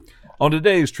On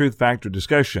today's Truth Factor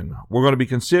discussion, we're going to be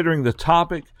considering the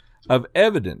topic of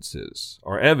evidences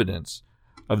or evidence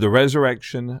of the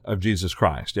resurrection of Jesus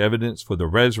Christ. Evidence for the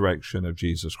resurrection of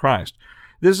Jesus Christ.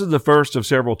 This is the first of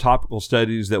several topical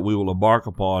studies that we will embark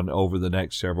upon over the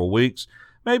next several weeks,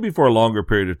 maybe for a longer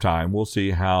period of time. We'll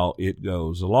see how it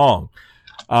goes along.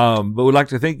 But we'd like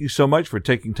to thank you so much for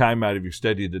taking time out of your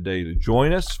study today to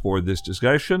join us for this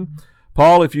discussion.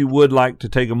 Paul, if you would like to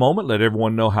take a moment, let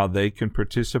everyone know how they can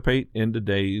participate in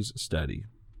today's study.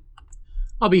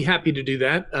 I'll be happy to do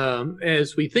that.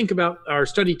 As we think about our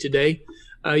study today,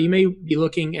 you may be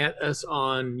looking at us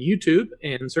on YouTube,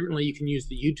 and certainly you can use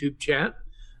the YouTube chat.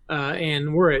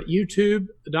 And we're at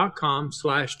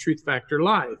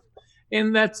youtube.com/truthfactorlive.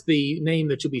 And that's the name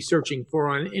that you'll be searching for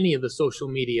on any of the social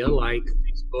media like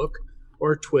Facebook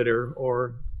or Twitter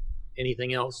or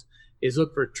anything else, is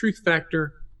look for Truth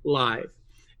Factor Live.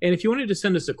 And if you wanted to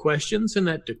send us a question, send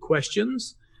that to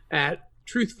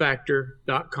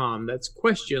questions@truthfactor.com. That's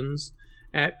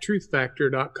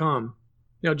questions@truthfactor.com.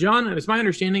 Now, John, it's my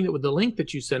understanding that with the link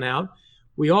that you sent out,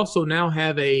 we also now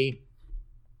have a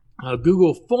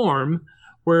Google form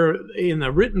where in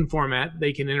a written format,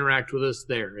 they can interact with us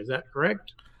there. Is that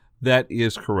correct? That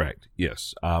is correct,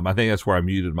 yes. I think that's where I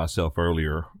muted myself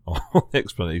earlier on the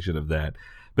explanation of that.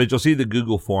 But you'll see the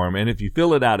Google form, and if you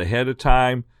fill it out ahead of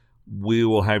time, we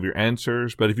will have your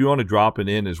answers. But if you want to drop it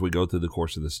in as we go through the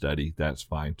course of the study, that's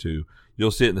fine too.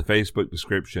 You'll see it in the Facebook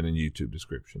description and YouTube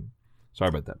description. Sorry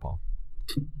about that, Paul.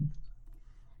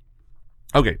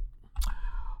 Okay.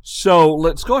 So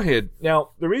let's go ahead.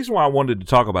 Now, the reason why I wanted to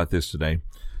talk about this today,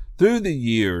 through the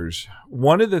years,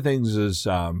 one of the things is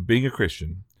being a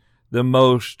Christian, the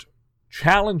most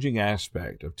challenging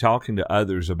aspect of talking to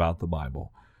others about the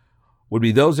Bible would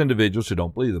be those individuals who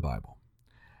don't believe the Bible.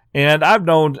 And I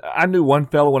knew one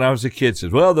fellow when I was a kid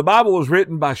says, well, the Bible was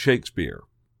written by Shakespeare.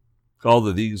 All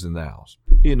the these and thous.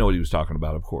 He didn't know what he was talking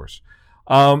about, of course.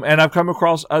 And I've come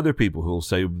across other people who will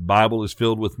say the Bible is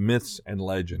filled with myths and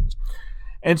legends.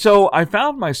 And so I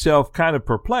found myself kind of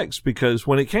perplexed because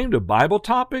when it came to Bible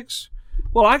topics,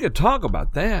 well, I could talk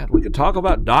about that. We could talk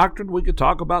about doctrine. We could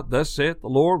talk about thus saith the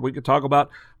Lord. We could talk about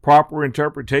proper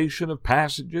interpretation of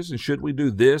passages and should we do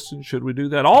this and should we do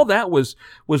that. All that was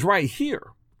right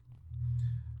here.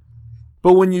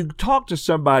 But when you talk to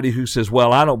somebody who says,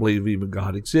 well, I don't believe even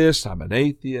God exists, I'm an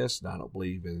atheist, and I don't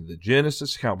believe in the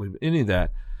Genesis, I can't believe any of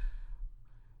that,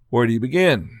 where do you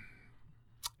begin?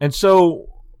 And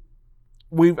so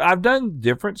I've done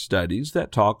different studies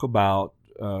that talk about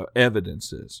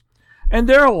evidences. And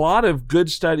there are a lot of good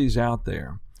studies out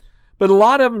there. But a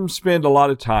lot of them spend a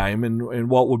lot of time in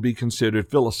what would be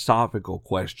considered philosophical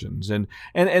questions. And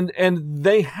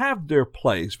they have their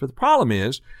place. But the problem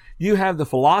is, you have the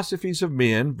philosophies of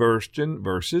men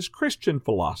versus Christian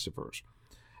philosophers.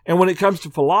 And when it comes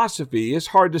to philosophy, it's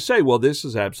hard to say, well, this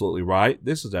is absolutely right,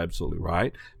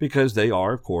 because they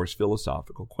are, of course,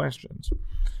 philosophical questions.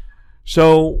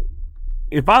 So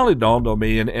it finally dawned on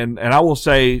me, and I will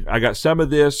say I got some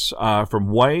of this from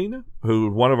Wayne,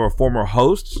 who one of our former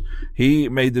hosts. He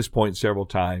made this point several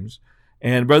times.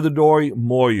 And Brother Dory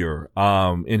Moyer,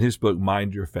 in his book,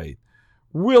 Mind Your Faith,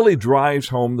 really drives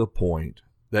home the point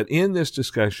that in this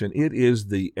discussion, it is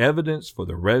the evidence for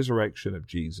the resurrection of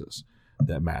Jesus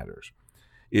that matters.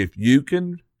 If you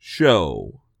can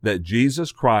show that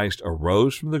Jesus Christ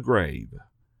arose from the grave,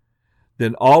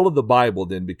 then all of the Bible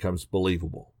then becomes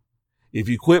believable. If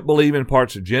you quit believing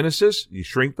parts of Genesis, you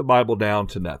shrink the Bible down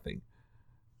to nothing.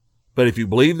 But if you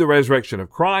believe the resurrection of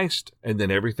Christ, and then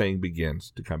everything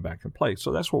begins to come back in place.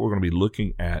 So that's what we're going to be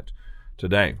looking at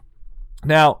today.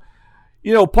 Now,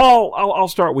 Paul, I'll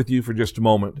start with you for just a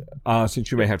moment,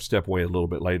 since you may have to step away a little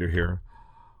bit later here.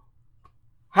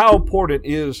 How important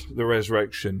is the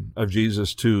resurrection of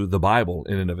Jesus to the Bible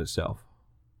in and of itself?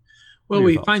 Well,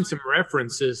 we find some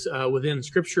references within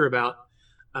Scripture about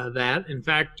that. In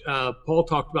fact, Paul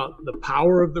talked about the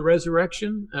power of the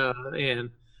resurrection, and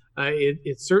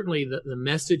it's certainly the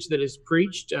message that is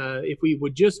preached. If we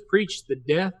would just preach the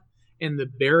death and the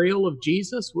burial of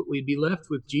Jesus, we'd be left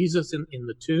with Jesus in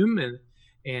the tomb,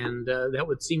 and that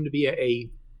would seem to be a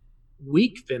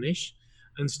weak finish.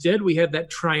 Instead, we have that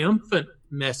triumphant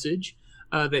message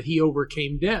that he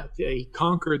overcame death. He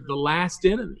conquered the last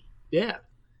enemy, death.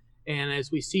 And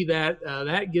as we see that,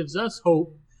 that gives us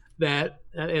hope that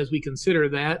as we consider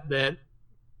that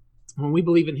when we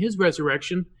believe in his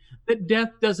resurrection, that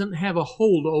death doesn't have a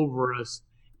hold over us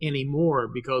anymore,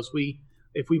 because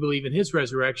if we believe in his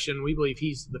resurrection, we believe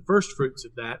he's the first fruits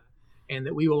of that, and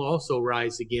that we will also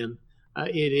rise again.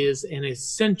 It is an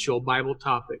essential Bible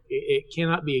topic. It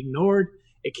cannot be ignored.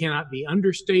 It cannot be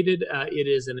understated. It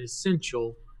is an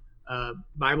essential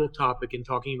Bible topic and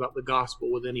talking about the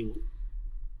gospel with anyone.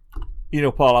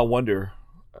 Paul, I wonder,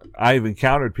 I've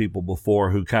encountered people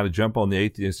before who kind of jump on the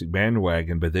atheistic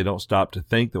bandwagon, but they don't stop to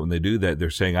think that when they do that, they're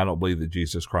saying, I don't believe that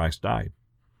Jesus Christ died.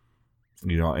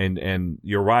 And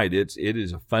you're right. It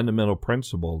is a fundamental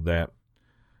principle that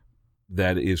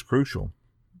is crucial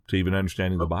to even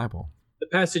understanding the Bible. The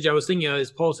passage I was thinking of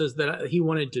is Paul says that he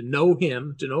wanted to know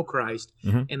him, to know Christ,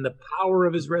 and the power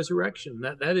of his resurrection.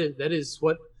 That is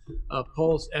what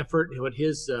Paul's effort, what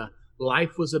his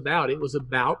life was about. It was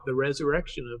about the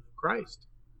resurrection of Christ.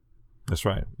 That's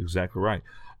right. Exactly right.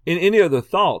 Any other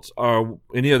thoughts or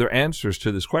any other answers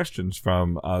to these questions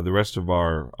from the rest of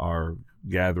our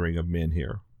gathering of men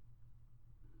here?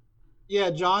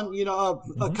 Yeah, John,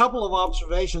 a couple of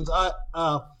observations.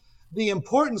 The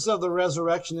importance of the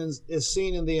resurrection is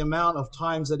seen in the amount of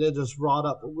times that it is brought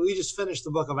up. We just finished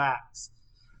the book of Acts.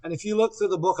 And if you look through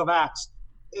the book of Acts,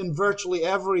 in virtually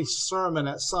every sermon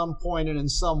at some point and in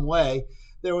some way,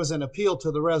 there was an appeal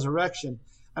to the resurrection.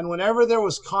 And whenever there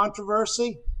was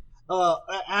controversy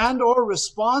and or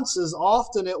responses,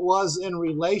 often it was in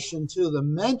relation to the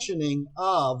mentioning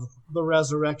of the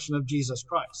resurrection of Jesus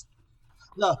Christ.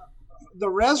 The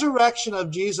resurrection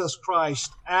of Jesus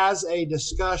Christ as a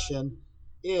discussion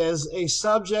is a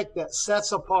subject that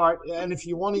sets apart, and if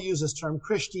you want to use this term,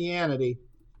 Christianity,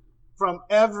 from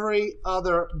every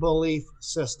other belief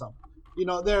system.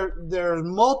 There are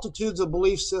multitudes of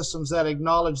belief systems that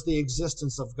acknowledge the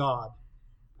existence of God.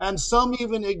 And some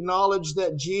even acknowledge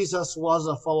that Jesus was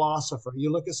a philosopher.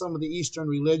 You look at some of the Eastern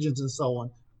religions and so on.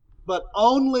 But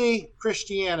only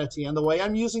Christianity, and the way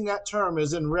I'm using that term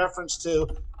is in reference to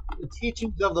the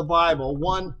teachings of the Bible,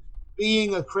 one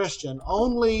being a Christian.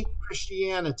 Only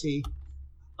Christianity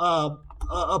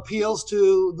appeals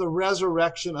to the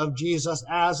resurrection of Jesus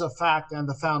as a fact and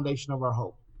the foundation of our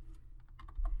hope.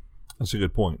 That's a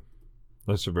good point.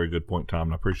 That's a very good point, Tom,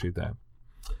 and I appreciate that.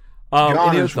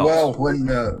 John, as well,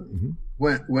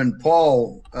 when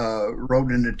Paul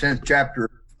wrote in the 10th chapter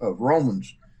of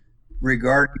Romans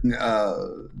regarding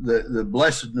the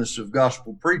blessedness of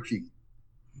gospel preaching,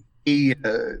 he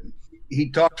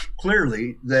talks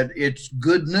clearly that it's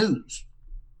good news.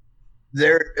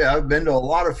 I've been to a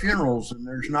lot of funerals, and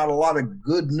there's not a lot of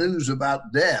good news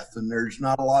about death, and there's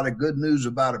not a lot of good news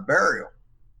about a burial.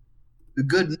 The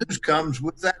good news comes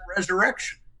with that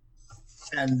resurrection.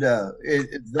 And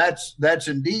that's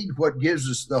indeed what gives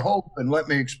us the hope. And let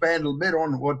me expand a little bit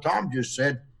on what Tom just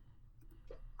said.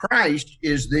 Christ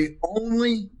is the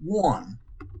only one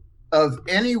of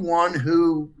anyone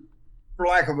who, for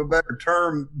lack of a better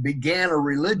term, began a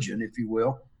religion, if you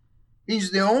will.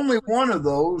 He's the only one of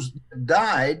those that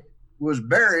died, was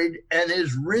buried, and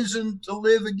is risen to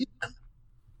live again.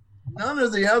 None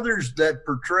of the others that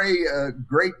portray a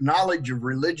great knowledge of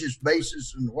religious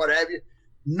basis and what have you,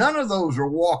 none of those are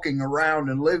walking around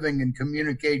and living and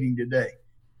communicating today.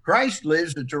 Christ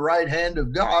lives at the right hand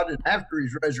of God, and after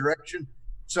his resurrection,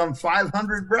 some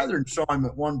 500 brethren saw him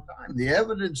at one time. The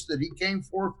evidence that he came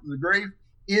forth from the grave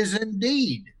is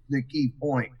indeed the key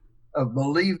point of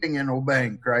believing and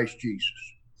obeying Christ Jesus.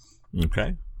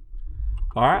 Okay.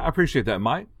 All right. I appreciate that,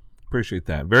 Mike. Appreciate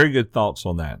that. Very good thoughts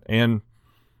on that. And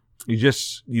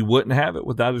you wouldn't have it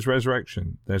without his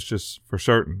resurrection. That's just for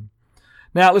certain.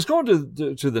 Now, let's go on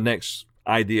to the next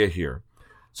idea here.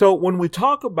 So when we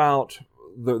talk about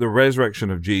the resurrection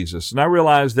of Jesus, and I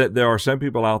realize that there are some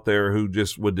people out there who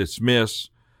just would dismiss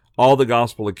all the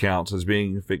gospel accounts as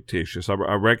being fictitious. I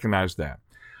recognize that.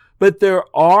 But there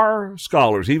are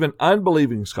scholars, even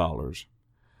unbelieving scholars,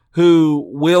 who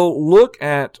will look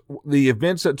at the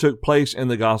events that took place in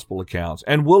the gospel accounts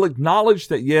and will acknowledge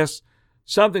that, yes,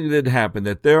 something did happen,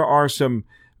 that there are some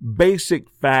basic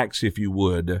facts, if you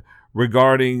would,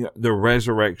 regarding the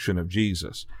resurrection of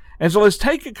Jesus. And so let's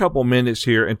take a couple minutes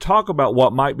here and talk about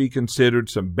what might be considered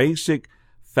some basic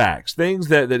facts, things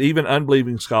that even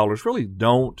unbelieving scholars really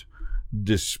don't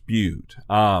dispute.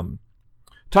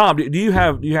 Tom, do you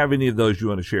have any of those you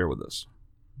want to share with us?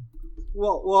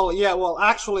 Well,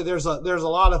 actually, there's a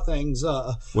lot of things.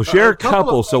 Well, share a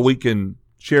couple so we can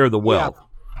share the wealth.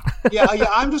 Yeah.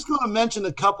 I'm just going to mention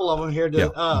a couple of them here.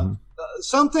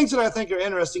 Some things that I think are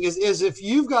interesting is if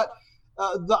you've got,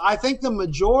 I think the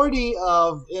majority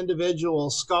of individual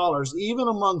scholars, even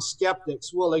among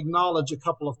skeptics, will acknowledge a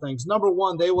couple of things. Number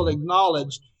one, they will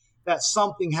acknowledge that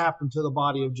something happened to the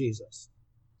body of Jesus.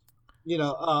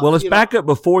 Well, let's back up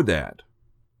before that.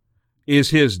 Is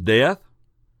his death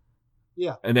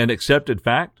an accepted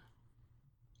fact?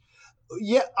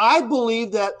 Yeah, I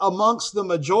believe that amongst the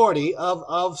majority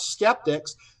of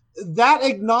skeptics, that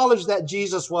acknowledge that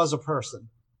Jesus was a person.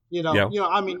 You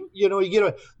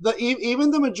get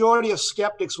even the majority of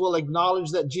skeptics will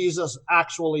acknowledge that Jesus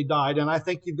actually died. And I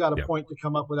think you've got a point to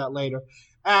come up with that later.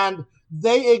 And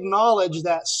they acknowledge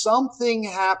that something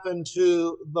happened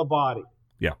to the body.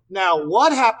 Yeah. Now,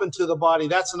 what happened to the body?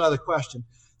 That's another question.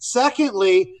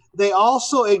 Secondly, they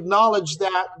also acknowledge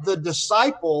that the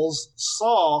disciples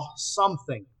saw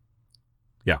something.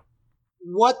 Yeah.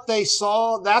 What they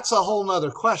saw, that's a whole nother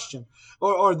question.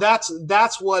 Or that's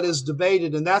what is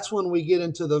debated. And that's when we get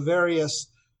into the various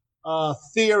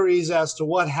theories as to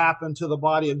what happened to the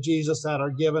body of Jesus that are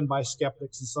given by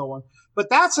skeptics and so on. But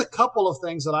that's a couple of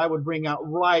things that I would bring out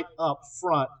right up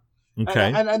front.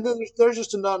 Okay. And then there's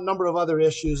just a number of other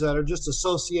issues that are just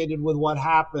associated with what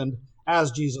happened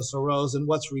as Jesus arose and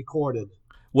what's recorded.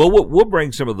 Well, we'll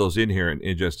bring some of those in here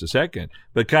in just a second.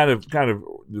 But kind of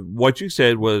what you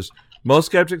said was most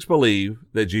skeptics believe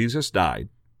that Jesus died,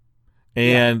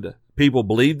 and people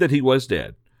believe that he was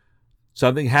dead.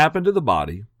 Something happened to the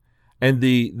body, and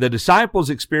the disciples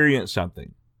experienced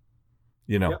something.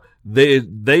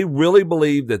 They really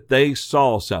believe that they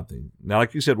saw something. Now,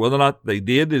 like you said, whether or not they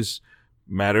did is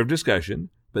a matter of discussion,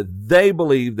 but they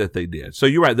believe that they did. So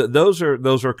you're right. Those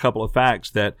are a couple of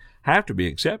facts that have to be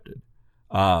accepted.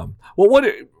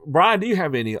 Brian, do you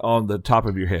have any on the top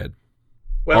of your head?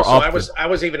 Well, so I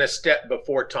was even a step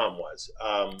before Tom was.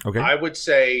 Okay. I would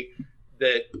say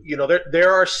that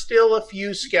there are still a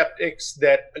few skeptics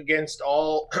that, against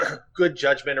all good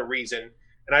judgment or reason,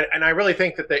 and I really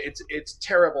think that it's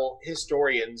terrible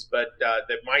historians, but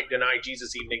that might deny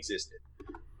Jesus even existed.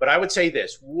 But I would say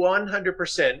this: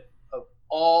 100% of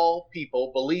all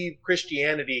people believe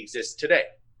Christianity exists today,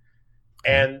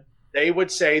 and they would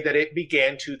say that it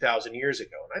began 2,000 years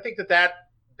ago. And I think that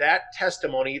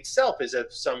testimony itself is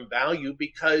of some value,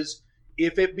 because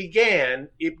if it began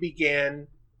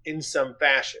in some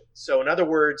fashion. So in other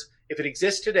words, if it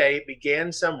exists today, it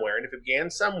began somewhere. And if it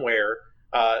began somewhere,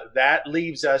 that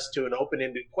leaves us to an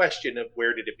open-ended question of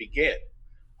where did it begin?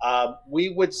 We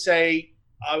would say,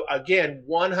 again,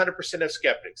 100% of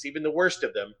skeptics, even the worst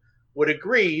of them, would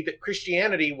agree that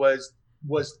Christianity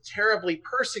was terribly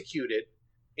persecuted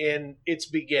in its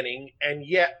beginning and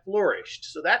yet flourished.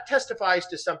 So that testifies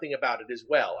to something about it as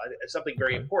well, something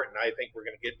very important I think we're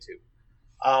going to get to.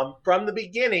 From the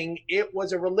beginning, it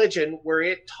was a religion where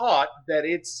it taught that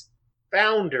its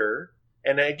founder,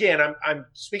 and again, I'm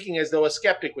speaking as though a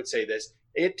skeptic would say this,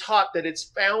 it taught that its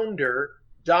founder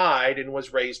died and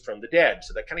was raised from the dead.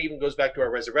 So that kind of even goes back to our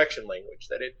resurrection language,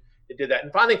 that it did that.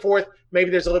 And finally, fourth,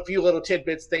 maybe there's a few little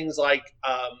tidbits, things like,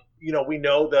 we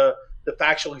know the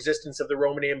factual existence of the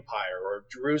Roman Empire or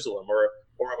Jerusalem or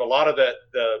of a lot of the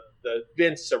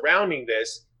events surrounding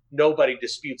this. Nobody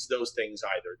disputes those things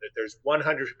either, that there's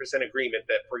 100% agreement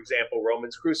that, for example,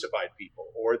 Romans crucified people,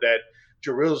 or that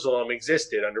Jerusalem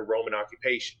existed under Roman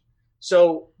occupation.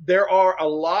 So there are a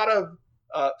lot of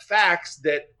facts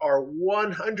that are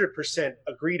 100%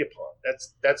 agreed upon.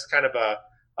 That's kind of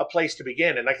a place to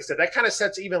begin. And like I said, that kind of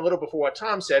sets even a little before what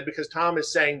Tom said, because Tom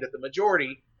is saying that the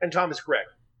majority, and Tom is correct,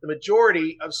 the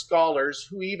majority of scholars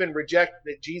who even reject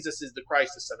that Jesus is the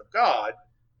Christ, the Son of God,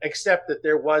 accept that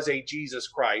there was a Jesus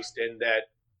Christ, and that,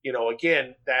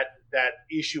 again, that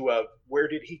issue of where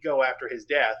did he go after his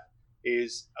death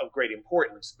is of great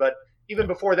importance. But even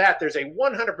before that, there's a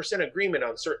 100% agreement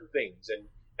on certain things,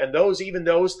 and those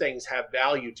things have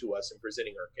value to us in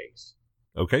presenting our case.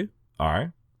 Okay. All right.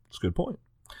 That's a good point.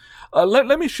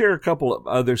 Let me share a couple of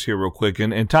others here real quick.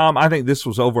 And Tom, I think this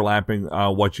was overlapping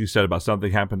what you said about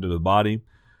something happened to the body.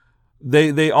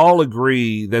 They all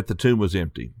agree that the tomb was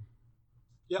empty.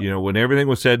 Yep. When everything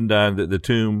was said and done, the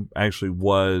tomb actually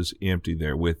was empty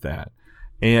there with that.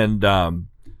 And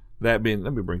that being,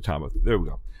 let me bring Tom up. There we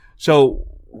go. So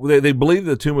they believe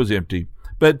the tomb was empty.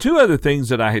 But two other things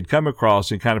that I had come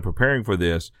across in kind of preparing for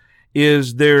this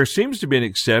is there seems to be an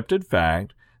accepted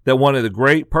fact that one of the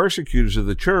great persecutors of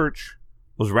the church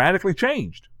was radically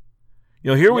changed.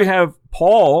 Here we have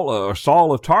Paul, or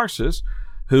Saul of Tarsus,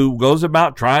 who goes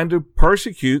about trying to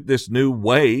persecute this new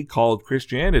way called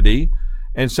Christianity,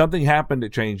 and something happened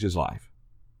that changed his life.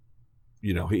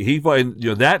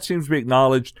 That seems to be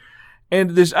acknowledged.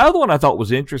 And this other one I thought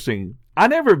was interesting. I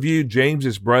never viewed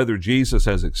James's brother Jesus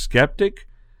as a skeptic,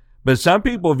 but some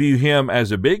people view him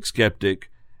as a big skeptic,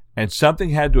 and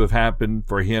something had to have happened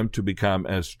for him to become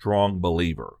a strong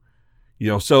believer.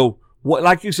 So what,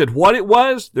 like you said, what it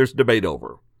was, there's debate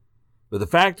over. But the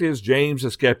fact is, James,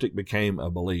 a skeptic, became a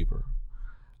believer.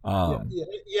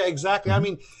 Yeah, exactly. Mm-hmm. I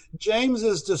mean, James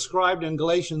is described in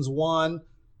Galatians 1,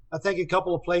 I think a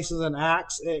couple of places in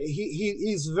Acts.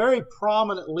 He's a very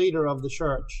prominent leader of the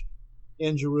church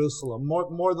in Jerusalem,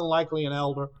 more than likely an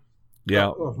elder.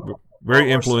 Yeah,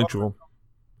 very influential.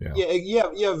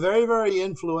 Yeah, very, very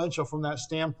influential from that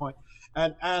standpoint.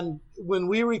 And when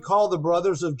we recall the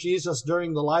brothers of Jesus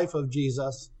during the life of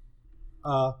Jesus,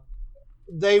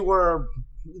 they were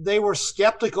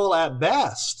skeptical at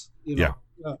best,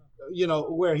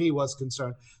 where he was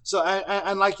concerned. So,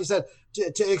 and like you said,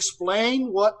 to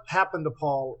explain what happened to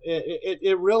Paul,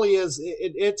 it really is.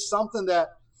 It's something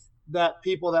that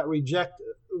people that reject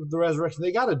the resurrection,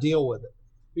 they got to deal with it,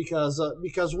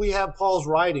 because we have Paul's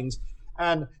writings.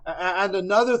 And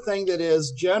another thing that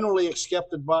is generally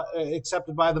accepted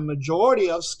by the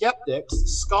majority of skeptics,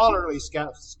 scholarly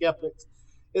skeptics,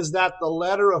 is that the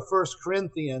letter of 1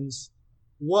 Corinthians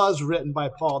was written by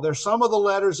Paul. There's some of the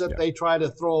letters that they try to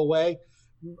throw away,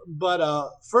 but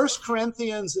 1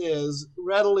 Corinthians is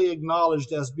readily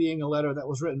acknowledged as being a letter that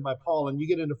was written by Paul. And you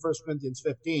get into 1 Corinthians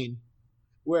 15,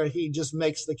 where he just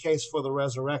makes the case for the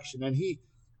resurrection, and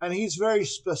he's very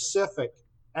specific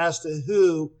as to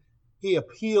who he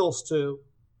appeals to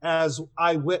as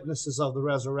eyewitnesses of the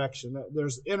resurrection.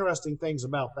 There's interesting things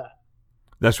about that.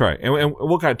 That's right. And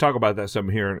we'll kind of talk about that some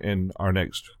here in our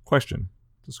next question.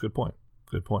 That's a good point.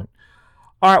 Good point.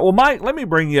 All right. Well, Mike, let me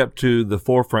bring you up to the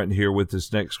forefront here with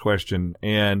this next question.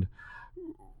 And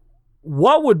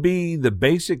what would be the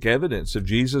basic evidence of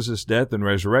Jesus' death and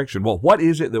resurrection? Well, what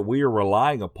is it that we are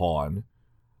relying upon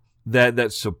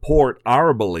that support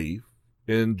our belief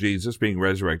in Jesus being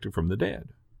resurrected from the dead?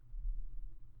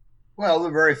 Well, the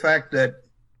very fact that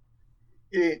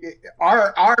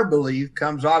our belief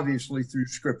comes obviously through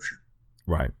Scripture.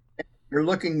 Right. If you're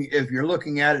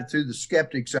looking at it through the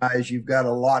skeptic's eyes, you've got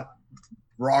a lot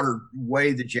broader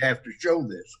way that you have to show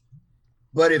this.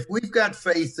 But if we've got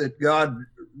faith that God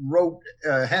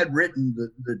had written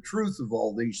the truth of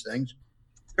all these things,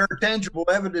 there are tangible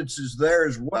evidences there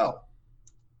as well.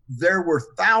 There were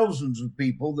thousands of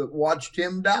people that watched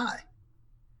him die,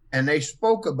 and they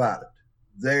spoke about it.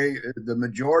 The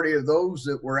majority of those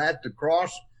that were at the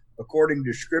cross, according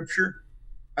to Scripture,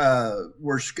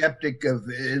 were skeptic of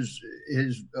his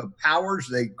powers.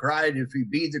 They cried, "If he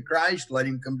be the Christ, let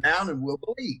him come down and we'll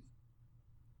believe."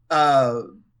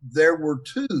 There were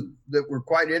two that were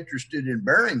quite interested in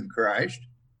burying Christ.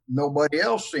 Nobody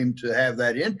else seemed to have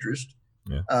that interest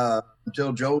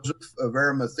until Joseph of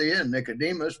Arimathea and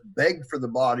Nicodemus begged for the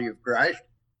body of Christ,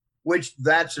 which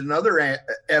that's another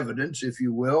evidence, if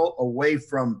you will, away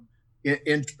from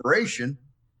inspiration.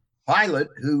 Pilate,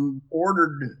 who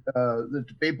ordered that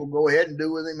the people go ahead and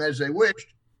do with him as they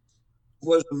wished,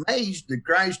 was amazed that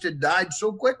Christ had died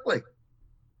so quickly.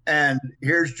 And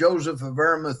here's Joseph of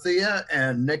Arimathea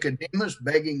and Nicodemus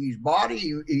begging his body.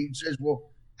 He says, "Well,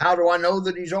 how do I know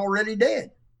that he's already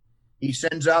dead?" He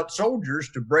sends out soldiers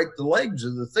to break the legs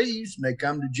of the thieves, and they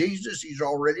come to Jesus. He's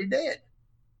already dead.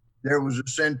 There was a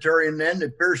centurion then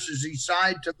that pierces his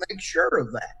side to make sure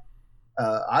of that.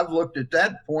 I've looked at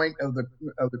that point of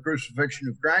the crucifixion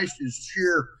of Christ as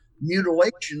sheer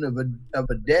mutilation of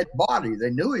a dead body. They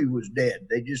knew he was dead.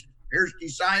 They just pierced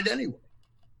his side anyway.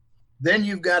 Then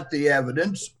you've got the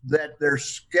evidence that they're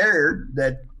scared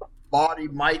that body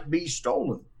might be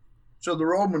stolen. So the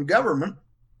Roman government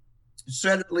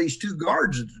set at least 2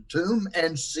 guards at the tomb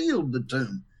and sealed the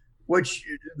tomb, which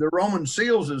the Roman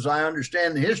seals, as I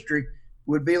understand the history,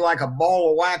 would be like a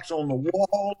ball of wax on the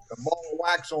wall, a ball of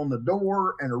wax on the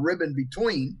door, and a ribbon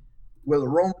between with a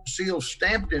Roman seal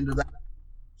stamped into that.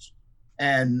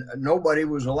 And nobody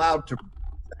was allowed to do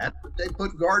that, but they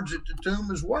put guards at the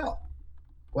tomb as well.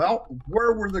 Well,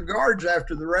 where were the guards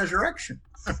after the resurrection?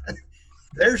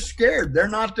 They're scared. They're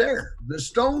not there. The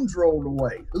stones rolled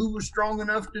away. Who was strong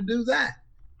enough to do that?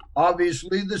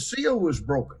 Obviously, the seal was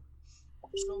broken.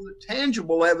 So the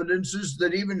tangible evidences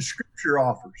that even Scripture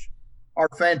offers are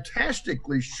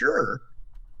fantastically sure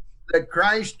that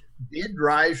Christ did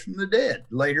rise from the dead.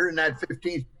 Later in that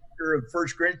 15th chapter of 1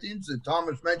 Corinthians that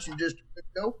Thomas mentioned just a minute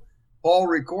ago, Paul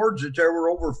records that there were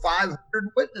over 500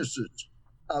 witnesses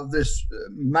of this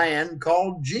man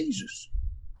called Jesus.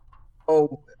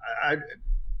 Oh,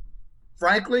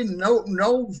 frankly,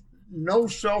 no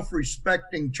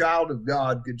self-respecting child of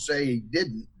God could say he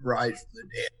didn't rise from the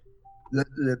dead.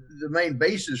 The main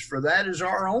basis for that is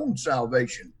our own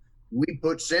salvation. We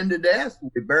put sin to death,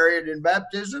 we bury it in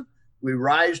baptism, we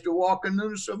rise to walk in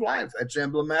newness of life. That's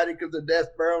emblematic of the death,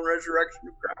 burial, and resurrection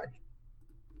of Christ.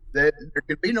 There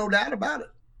can be no doubt about it.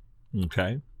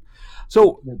 Okay.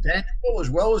 So the tangible as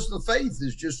well as the faith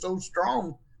is just so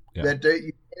strong that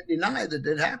you can't deny that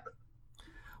it happened.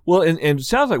 Well, and it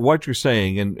sounds like what you're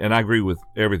saying, and I agree with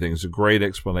everything, it's a great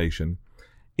explanation,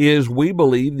 is we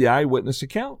believe the eyewitness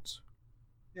accounts.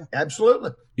 Yeah,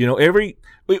 absolutely. You know,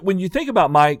 when you think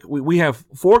about, Mike, we have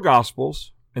 4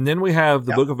 Gospels, And then we have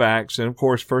the book of Acts and, of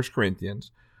course, 1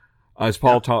 Corinthians, as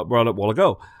Paul brought up a while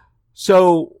ago.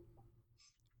 So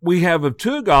we have of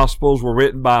 2 Gospels were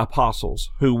written by apostles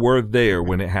who were there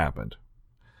when it happened.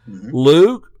 Mm-hmm.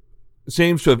 Luke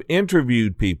seems to have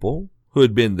interviewed people who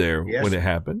had been there when it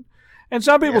happened. And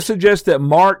some people suggest that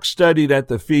Mark studied at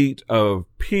the feet of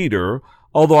Peter,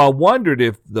 although I wondered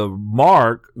if the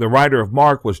writer of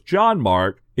Mark was John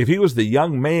Mark, if he was the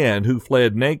young man who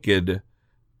fled naked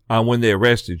when they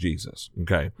arrested Jesus.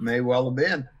 Okay. May well have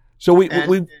been. So we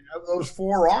of those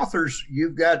 4 authors,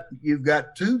 you've got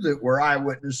 2 that were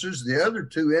eyewitnesses, the other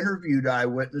 2 interviewed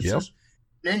eyewitnesses. Yep.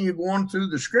 Then you go on through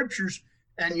the scriptures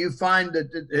and you find that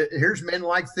here's men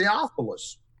like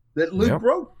Theophilus that Luke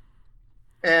wrote.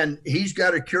 And he's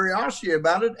got a curiosity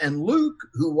about it. And Luke,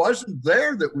 who wasn't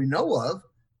there that we know of,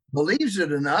 believes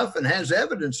it enough and has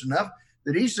evidence enough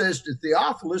that he says to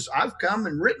Theophilus, I've come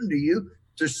and written to you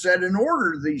to set in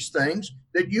order these things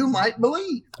that you might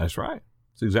believe. That's right.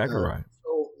 That's exactly right.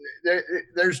 So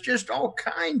there's just all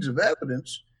kinds of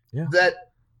evidence that,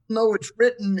 though it's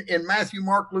written in Matthew,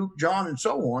 Mark, Luke, John, and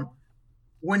so on,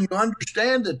 when you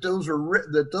understand that those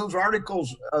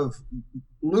articles of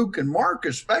Luke and Mark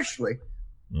especially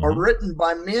are written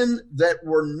by men that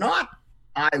were not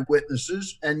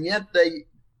eyewitnesses, and yet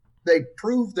they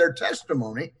prove their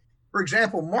testimony. For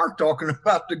example, Mark talking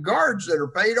about the guards that are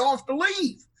paid off to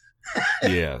leave.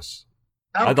 Yes.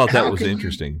 I thought that was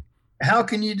interesting. How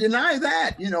can you deny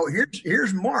that?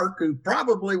 Here's Mark, who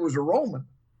probably was a Roman,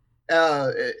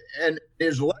 and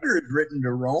his letter is written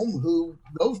to Rome, who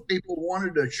those people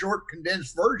wanted a short,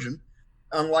 condensed version,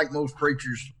 unlike most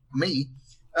preachers, me.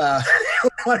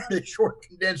 Wanted a short,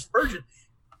 condensed version.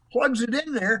 Plugs it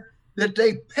in there that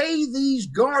they pay these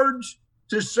guards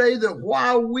to say that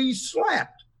while we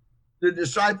slept, the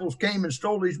disciples came and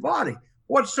stole his body.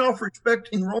 What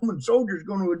self-respecting Roman soldier is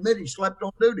going to admit he slept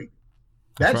on duty?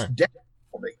 That's death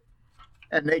penalty.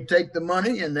 And they take the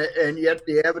money, and yet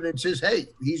the evidence is, hey,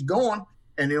 he's gone,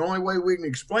 and the only way we can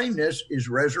explain this is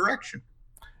resurrection.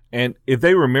 And if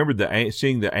they remembered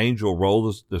seeing the angel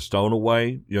roll the stone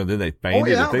away, then they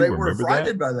fainted. Oh, yeah, they were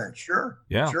frightened by that. Sure.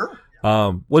 Yeah. Sure.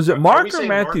 Was it Mark or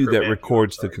Matthew that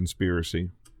records the conspiracy?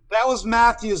 That was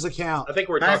Matthew's account. I think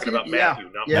we're talking about Matthew,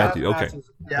 not Matthew. Okay.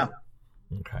 Yeah.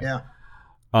 Okay.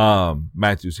 Yeah.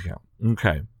 Matthew's account.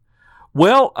 Okay.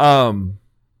 Well,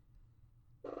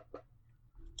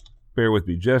 bear with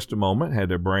me just a moment.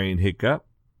 Had a brain hiccup.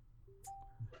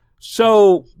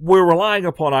 So we're relying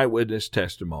upon eyewitness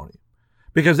testimony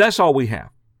because that's all we have.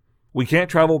 We can't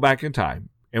travel back in time,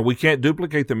 and we can't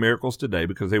duplicate the miracles today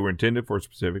because they were intended for a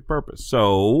specific purpose.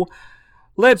 So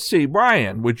let's see.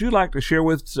 Brian, would you like to share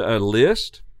with us a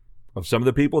list of some of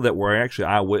the people that were actually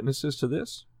eyewitnesses to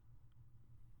this?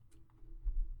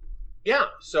 Yeah.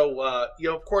 So,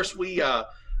 of course, we have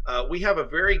a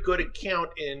very good account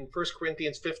in 1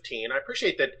 Corinthians 15. I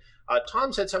appreciate that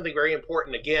Tom said something very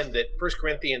important again, that 1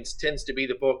 Corinthians tends to be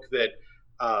the book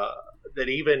that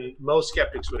even most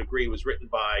skeptics would agree was written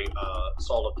by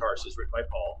Saul of Tarsus, written by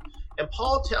Paul. And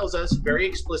Paul tells us very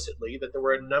explicitly that there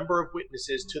were a number of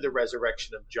witnesses to the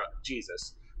resurrection of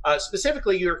Jesus.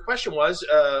 Specifically, your question was,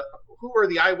 who are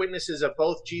the eyewitnesses of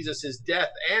both Jesus' death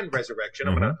and resurrection?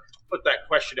 I'm going to put that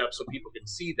question up so people can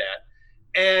see that.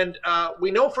 And we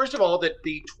know, first of all, that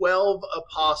the 12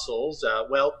 apostles,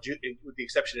 with the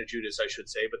exception of Judas, I should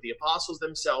say, but the apostles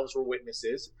themselves were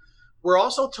witnesses. We're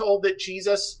also told that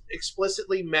Jesus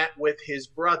explicitly met with his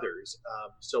brothers.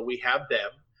 So we have them.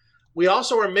 We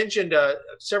also are mentioned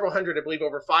several hundred, I believe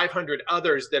over 500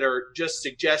 others that are just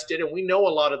suggested. And we know a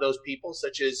lot of those people,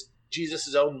 such as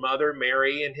Jesus' own mother,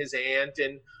 Mary, and his aunt,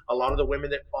 and a lot of the women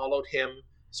that followed him.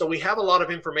 So we have a lot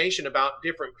of information about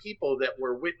different people that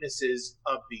were witnesses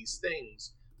of these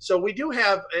things. So we do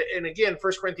have, and again,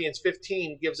 1 Corinthians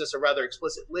 15 gives us a rather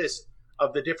explicit list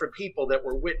of the different people that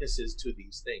were witnesses to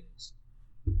these things.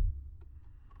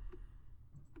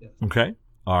 Okay.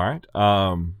 All right.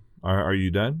 Are you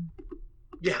done?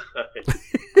 Yeah.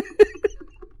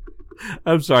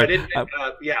 I'm sorry.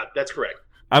 Yeah, that's correct.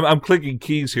 I'm clicking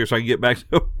keys here so I can get back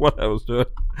to what I was doing.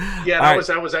 Yeah, I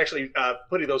was actually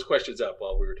putting those questions up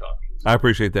while we were talking. I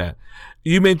appreciate that.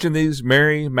 You mentioned these: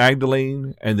 Mary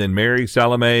Magdalene, and then Mary,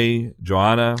 Salome,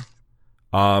 Joanna,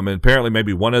 and apparently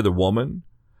maybe one other woman.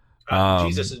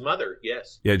 Jesus' mother,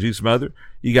 yes. Yeah, Jesus' mother.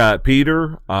 You got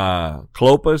Peter,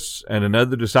 Clopas, and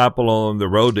another disciple on the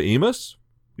road to Emmaus.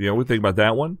 We think about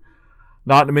that one.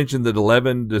 Not to mention the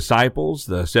 11 disciples,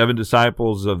 the 7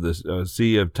 disciples of the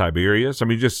Sea of Tiberias. I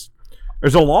mean,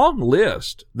 there's a long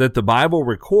list that the Bible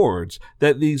records,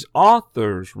 that these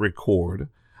authors record,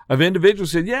 of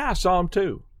individuals who said, yeah, I saw him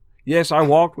too. Yes, I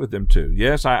walked with him too.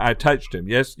 Yes, I touched him.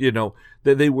 Yes, that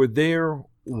they were there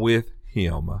with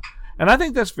him. And I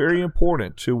think that's very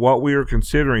important to what we are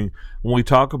considering when we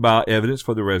talk about evidence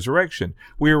for the resurrection.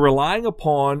 We are relying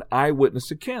upon eyewitness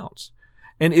accounts.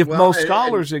 And if most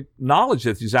scholars acknowledge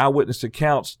that these eyewitness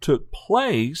accounts took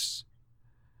place,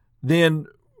 then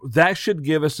that should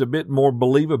give us a bit more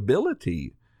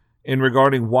believability in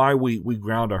regarding why we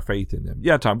ground our faith in them.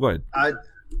 Yeah, Tom, go ahead.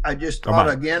 I just thought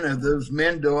again of those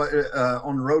men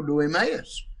on the road to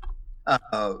Emmaus.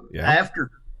 After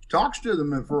talks to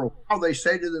them, and for a while they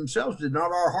say to themselves, "Did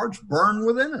not our hearts burn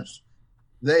within us?"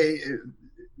 They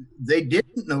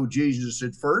didn't know Jesus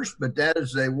at first, but that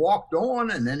as they walked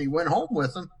on, and then he went home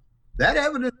with them, that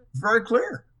evidence is very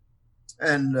clear.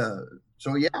 And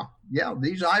so,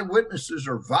 these eyewitnesses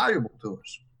are valuable to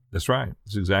us. That's right.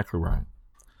 That's exactly right.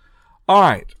 All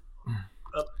right.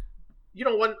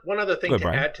 One other thing to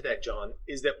add to that, John,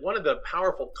 is that one of the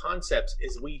powerful concepts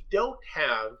is we don't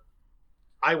have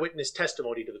eyewitness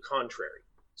testimony to the contrary.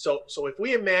 So if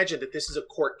we imagine that this is a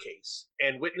court case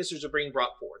and witnesses are being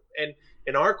brought forth, and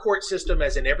in our court system,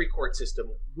 as in every court system,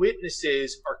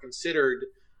 witnesses are considered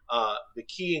the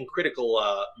key and critical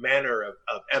manner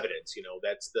of evidence.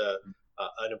 That's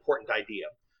an important idea.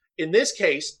 In this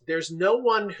case, there's no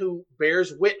one who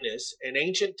bears witness in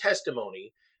ancient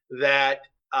testimony that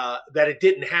it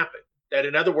didn't happen. That,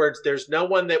 in other words, there's no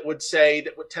one that would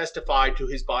testify to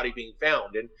his body being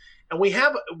found. And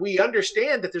we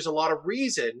understand that there's a lot of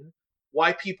reason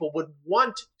why people would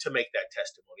want to make that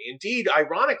testimony. Indeed,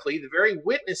 ironically, the very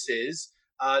witnesses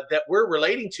that we're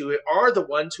relating to are the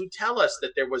ones who tell us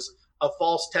that there was a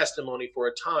false testimony for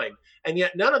a time. And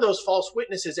yet none of those false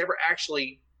witnesses ever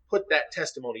actually put that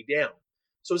testimony down.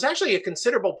 So it's actually a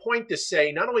considerable point to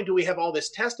say, not only do we have all this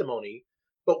testimony,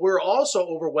 but we're also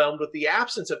overwhelmed with the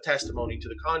absence of testimony to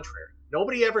the contrary.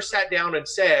 Nobody ever sat down and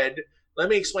said, "Let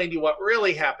me explain to you what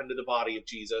really happened to the body of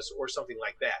Jesus," or something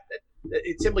like that.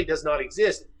 It simply does not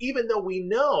exist, even though we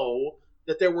know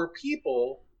that there were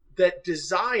people that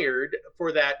desired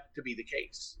for that to be the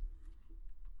case.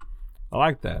 I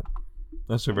like that.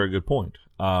 That's a very good point.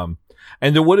 And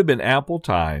there would have been ample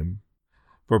time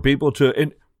for people to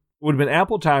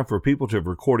have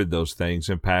recorded those things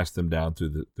and passed them down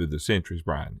through the centuries,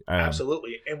 Brian.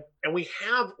 Absolutely. And we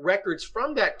have records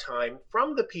from that time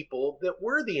from the people that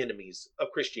were the enemies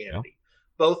of Christianity.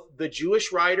 Both the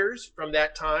Jewish writers from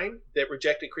that time that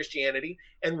rejected Christianity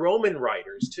and Roman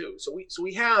writers too. So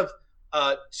we have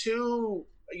two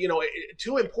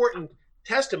important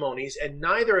testimonies, and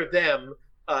neither of them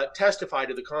testify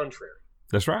to the contrary.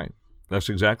 That's right. That's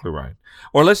exactly right.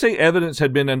 Or let's say evidence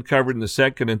had been uncovered in the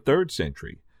 2nd and 3rd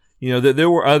century. That there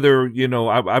were other,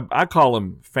 I call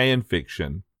them fan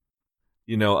fiction,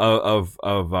 of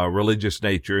religious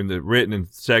nature and written in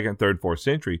 2nd, 3rd, 4th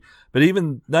century. But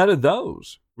even none of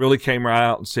those really came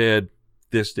out and said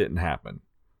this didn't happen.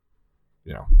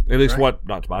 At least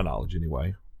not to my knowledge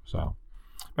anyway. So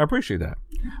I appreciate that.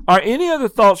 All right. Any other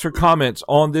thoughts or comments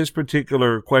on this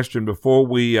particular question before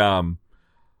we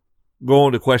go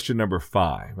on to question number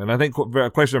 5? And I think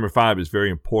question number 5 is very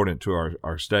important to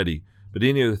our study. But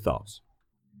any other thoughts?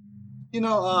 One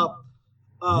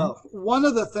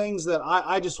of the things that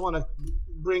I just want to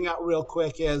bring out real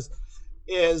quick is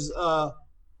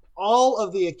all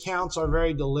of the accounts are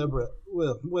very deliberate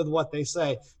with what they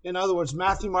say. In other words,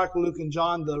 Matthew, Mark, Luke, and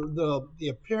John, the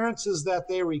appearances that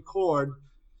they record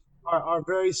are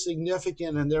very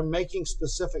significant, and they're making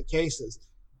specific cases.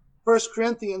 1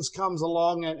 Corinthians comes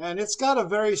along, and it's got a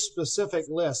very specific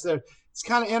list. It's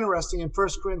kind of interesting. In 1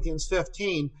 Corinthians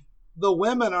 15, the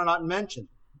women are not mentioned.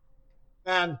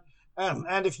 And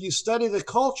if you study the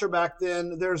culture back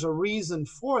then, there's a reason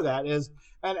for that.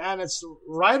 And it's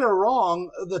right or wrong,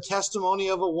 the testimony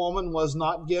of a woman was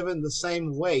not given the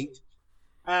same weight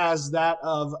as that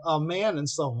of a man and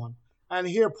so on. And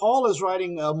here Paul is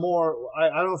writing a more, I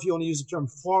don't know if you want to use the term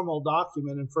formal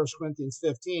document in 1 Corinthians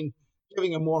 15,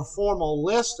 giving a more formal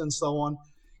list and so on.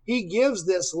 He gives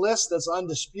this list that's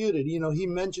undisputed. He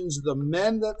mentions the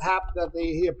men that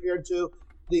he appeared to,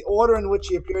 the order in which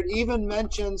he appeared, even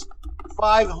mentions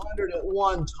 500 at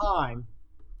one time.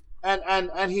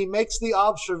 And he makes the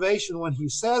observation when he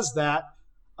says that,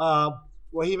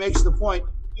 where he makes the point,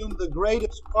 whom the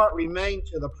greatest part remain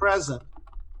to the present,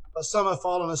 but some have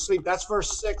fallen asleep. That's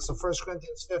verse 6 of 1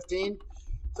 Corinthians 15.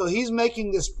 So he's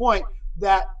making this point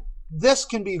that this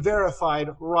can be verified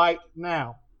right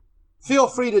now. Feel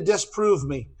free to disprove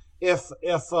me if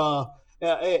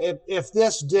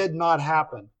this did not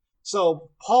happen. So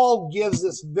Paul gives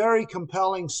this very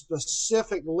compelling,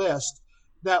 specific list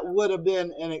that would have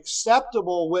been an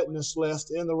acceptable witness list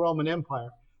in the Roman Empire.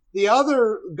 The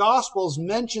other Gospels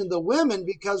mention the women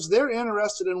because they're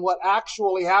interested in what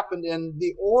actually happened in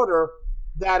the order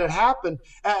that it happened.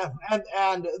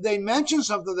 And they mention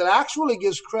something that actually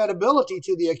gives credibility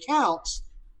to the accounts,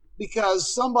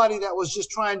 because somebody that was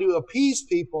just trying to appease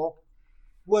people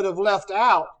would have left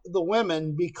out the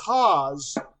women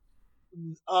because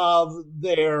of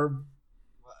their,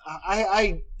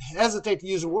 I hesitate to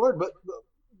use a word, but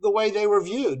the way they were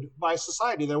viewed by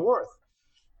society, their worth,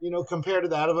 compared to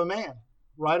that of a man.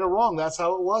 Right or wrong, that's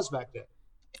how it was back then.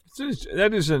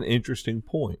 That is an interesting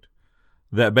point,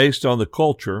 that based on the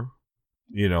culture,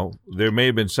 there may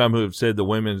have been some who have said the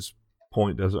women's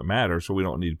point doesn't matter, so we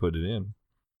don't need to put it in.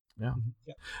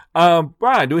 Yeah.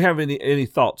 Brian, do we have any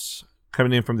thoughts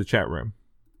coming in from the chat room?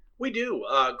 We do.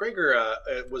 Gregor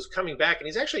was coming back, and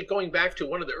he's actually going back to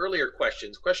one of the earlier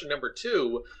questions, question number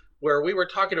 2, where we were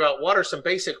talking about what are some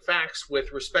basic facts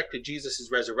with respect to Jesus'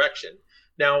 resurrection.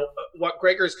 Now, what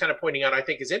Gregor is kind of pointing out, I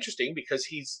think, is interesting, because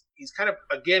he's kind of,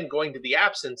 again, going to the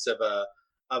absence of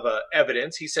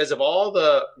evidence. He says of all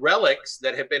the relics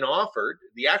that have been offered,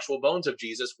 the actual bones of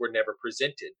Jesus were never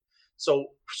presented. So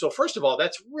first of all,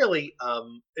 that's really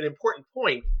an important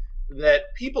point,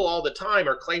 that people all the time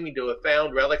are claiming to have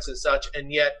found relics and such,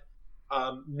 and yet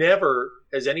never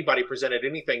has anybody presented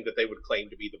anything that they would claim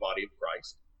to be the body of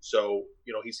Christ. So,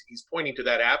 he's pointing to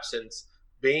that absence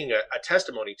being a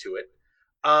testimony to it.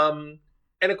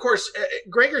 And of course,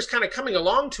 Gregor's kind of coming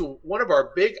along to one of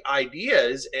our big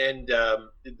ideas, and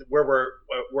where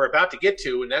we're about to get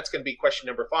to, and that's going to be question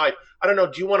number 5. I don't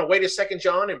know. Do you want to wait a second,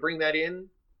 John, and bring that in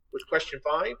with question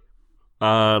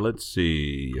 5? Let's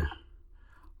see.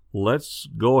 Let's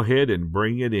go ahead and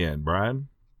bring it in, Brian.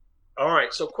 All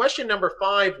right. So question number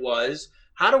 5 was,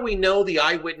 how do we know the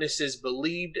eyewitnesses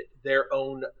believed their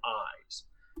own eyes?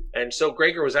 And so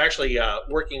Gregor was actually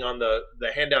working on the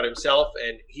handout himself,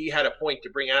 and he had a point to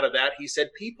bring out of that. He said,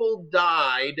 people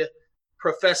died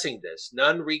professing this.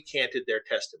 None recanted their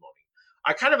testimony.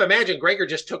 I kind of imagine Gregor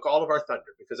just took all of our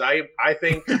thunder, because I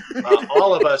think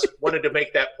all of us wanted to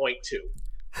make that point too.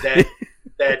 That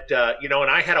and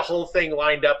I had a whole thing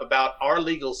lined up about our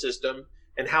legal system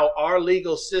and how our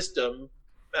legal system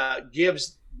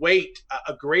gives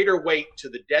a greater weight to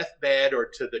the deathbed or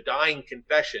to the dying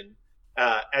confession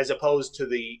as opposed to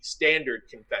the standard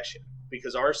confession,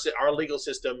 because our legal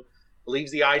system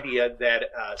believes the idea that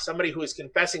somebody who is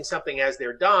confessing something as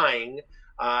they're dying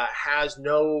has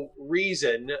no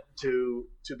reason to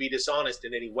be dishonest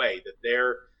in any way, that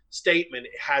their statement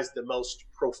has the most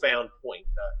profound point.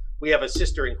 We have a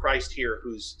sister in Christ here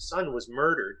whose son was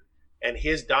murdered, and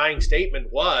his dying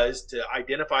statement was to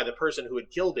identify the person who had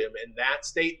killed him, and that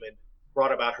statement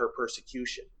brought about her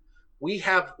persecution. We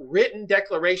have written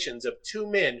declarations of 2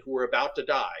 men who were about to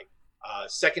die.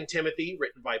 2 Timothy,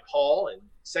 written by Paul, and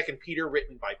 2 Peter,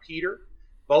 written by Peter.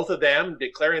 Both of them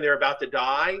declaring they're about to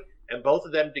die, and both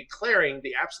of them declaring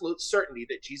the absolute certainty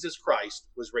that Jesus Christ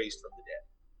was raised from the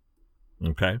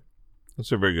dead. Okay.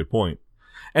 That's a very good point.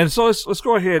 And so let's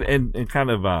go ahead and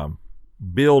kind of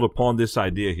build upon this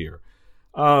idea here.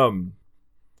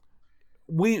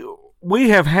 We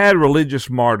have had religious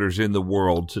martyrs in the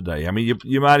world today. I mean,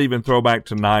 you might even throw back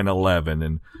to 9/11,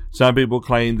 and some people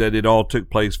claim that it all took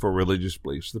place for religious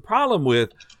beliefs. The problem with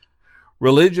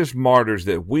religious martyrs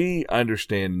that we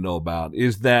understand and know about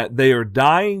is that they are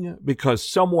dying because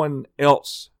someone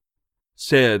else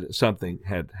said something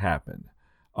had happened.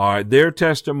 All right, their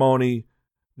testimony,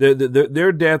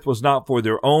 their death was not for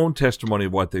their own testimony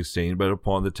of what they've seen, but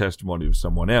upon the testimony of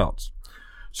someone else.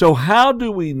 So how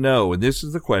do we know, and this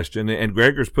is the question, and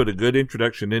Gregor's put a good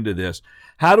introduction into this,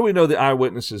 how do we know the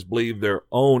eyewitnesses believed their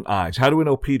own eyes? How do we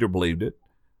know Peter believed it?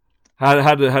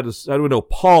 How do we know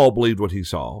Paul believed what he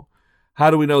saw?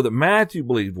 How do we know that Matthew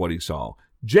believed what he saw?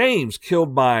 James,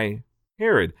 killed by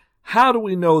Herod, how do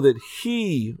we know that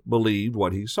he believed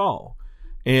what he saw?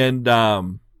 And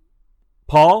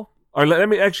Paul, or let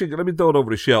me throw it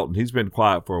over to Shelton. He's been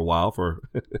quiet for a while for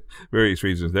various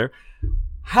reasons there.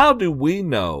 How do we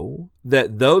know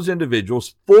that those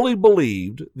individuals fully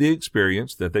believed the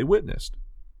experience that they witnessed?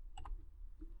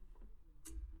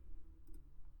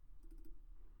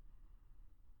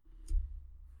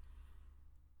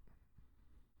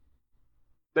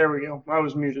 There we go. I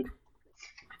was muted.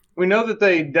 We know that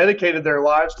they dedicated their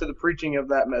lives to the preaching of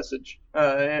that message.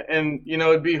 And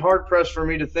it'd be hard pressed for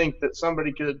me to think that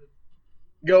somebody could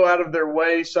go out of their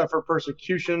way, suffer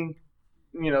persecution,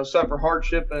 suffer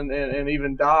hardship and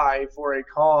even die for a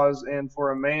cause and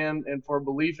for a man and for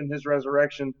belief in his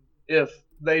resurrection if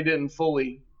they didn't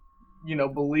fully,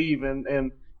 believe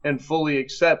and fully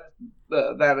accept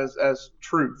that as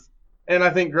truth. And I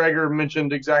think Gregor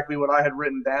mentioned exactly what I had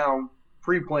written down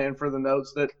pre-planned for the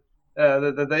notes that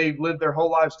that they lived their whole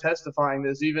lives testifying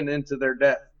this, even into their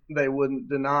death. They wouldn't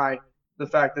deny the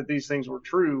fact that these things were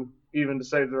true, even to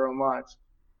save their own lives.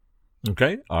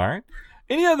 Okay, all right.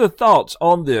 Any other thoughts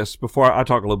on this before I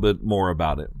talk a little bit more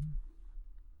about it?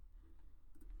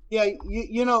 Yeah,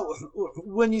 you know,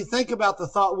 when you think about the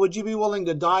thought, would you be willing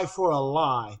to die for a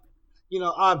lie? You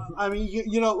know, I mean,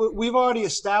 you know, we've already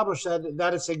established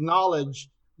that it's acknowledged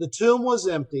the tomb was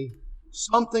empty,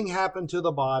 something happened to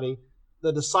the body,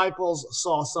 the disciples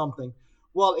saw something.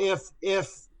 Well, if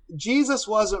Jesus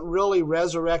wasn't really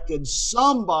resurrected,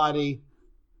 somebody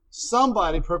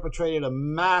perpetrated a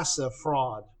massive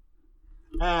fraud,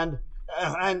 and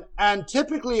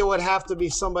typically it would have to be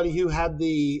somebody who had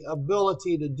the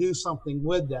ability to do something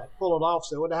with that, pull it off.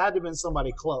 So it would have had to have been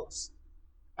somebody close.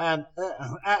 And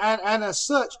as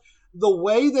such, the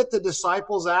way that the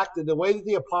disciples acted, the way that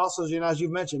the apostles, you know, as you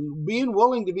mentioned, being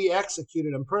willing to be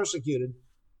executed and persecuted,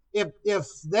 if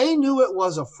they knew it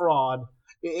was a fraud,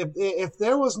 if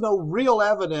there was no real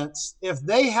evidence, if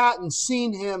they hadn't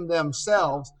seen him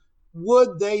themselves,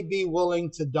 would they be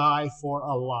willing to die for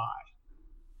a lie?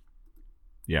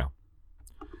 Yeah,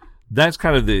 that's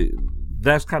kind of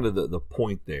the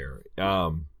point there.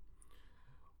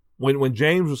 When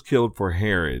James was killed for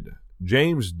Herod,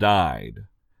 James died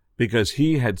because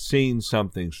he had seen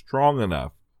something strong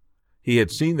enough. He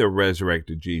had seen the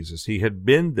resurrected Jesus. He had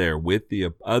been there with the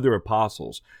other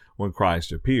apostles when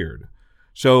Christ appeared.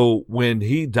 So when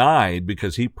he died,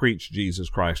 because he preached Jesus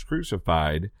Christ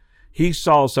crucified, he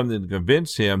saw something to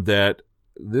convince him that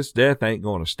this death ain't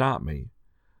going to stop me,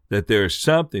 that there's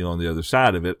something on the other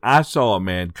side of it. I saw a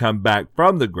man come back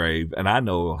from the grave, and I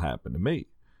know it will happen to me.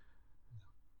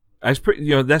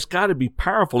 That's got to be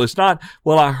powerful. It's not,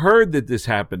 well, I heard that this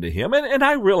happened to him. And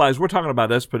I realize we're talking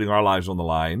about us putting our lives on the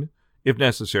line, if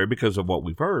necessary, because of what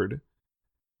we've heard.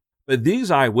 But these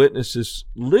eyewitnesses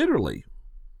literally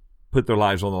put their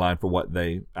lives on the line for what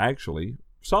they actually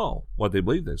saw, what they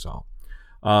believed they saw.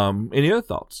 Any other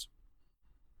thoughts?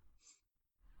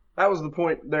 That was the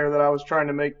point there that I was trying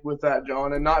to make with that,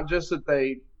 John. And not just that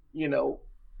they,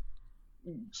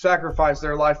 sacrifice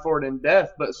their life for it in death,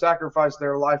 but sacrifice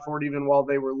their life for it even while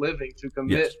they were living, to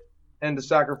commit and to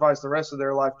sacrifice the rest of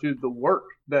their life to the work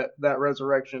that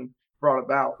resurrection brought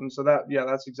about. And so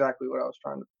that's exactly what I was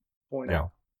trying to point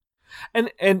out. And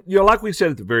like we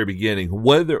said at the very beginning,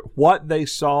 what they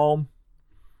saw,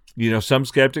 some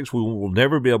skeptics, we will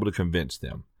never be able to convince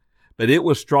them, but it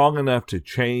was strong enough to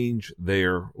change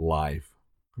their life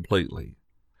completely.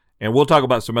 And we'll talk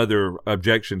about some other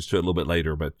objections to it a little bit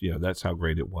later, but that's how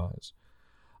great it was.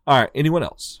 All right, anyone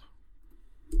else?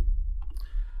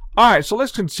 All right, so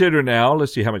let's consider now.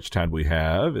 Let's see how much time we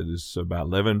have. It is about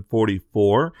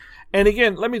 11:44. And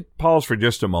again, let me pause for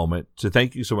just a moment to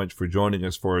thank you so much for joining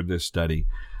us for this study.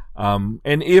 And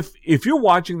if you're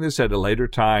watching this at a later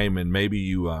time and maybe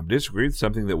you disagree with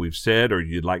something that we've said, or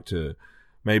you'd like to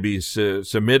maybe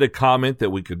submit a comment that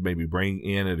we could maybe bring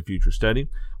in at a future study,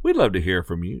 we'd love to hear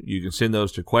from you. You can send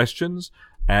those to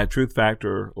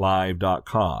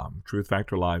questions@truthfactorlive.com,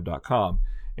 truthfactorlive.com,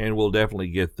 and we'll definitely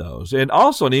get those. And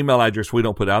also an email address we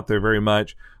don't put out there very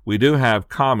much. We do have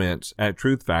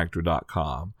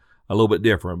comments@truthfactor.com, a little bit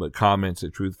different, but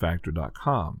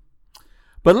comments@truthfactor.com.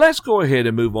 But let's go ahead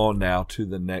and move on now to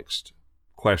the next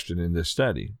question in this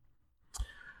study.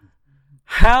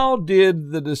 How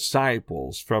did the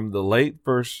disciples from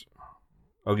towards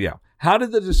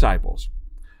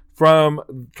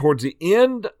the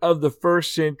end of the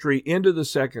first century into the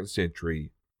second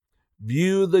century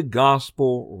view the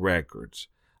gospel records?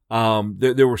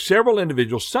 There were several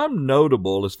individuals, some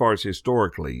notable as far as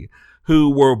historically, who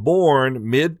were born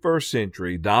mid-first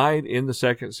century, died in the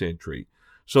second century.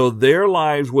 So their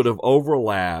lives would have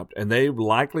overlapped, and they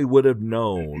likely would have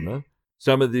known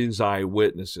some of these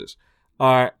eyewitnesses.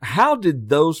 How did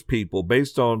those people,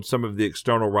 based on some of the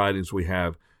external writings we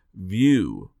have,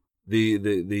 view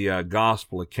the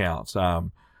gospel accounts?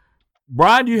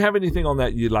 Brian, do you have anything on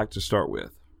that you'd like to start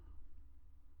with?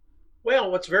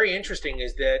 Well, what's very interesting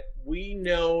is that we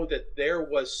know that there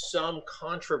was some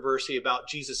controversy about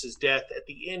Jesus' death at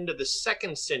the end of the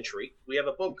second century. We have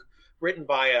a book written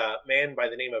by a man by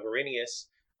the name of Irenaeus,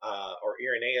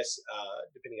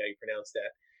 depending how you pronounce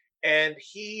that. And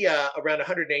he, around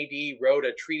 100 AD, wrote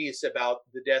a treatise about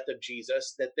the death of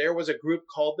Jesus, that there was a group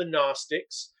called the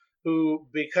Gnostics who,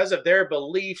 because of their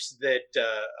beliefs that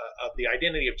of the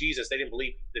identity of Jesus, they didn't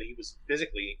believe that he was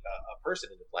physically a person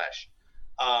in the flesh.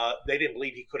 They didn't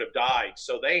believe he could have died.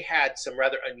 So they had some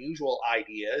rather unusual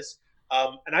ideas.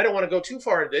 And I don't want to go too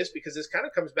far into this because this kind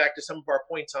of comes back to some of our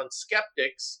points on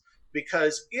skeptics,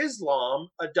 because Islam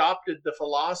adopted the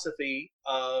philosophy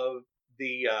of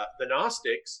the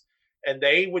Gnostics, and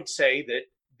they would say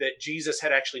that Jesus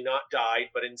had actually not died,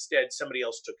 but instead somebody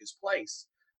else took his place,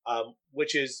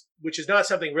 which is not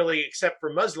something really, except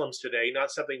for Muslims today,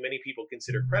 not something many people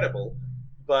consider credible,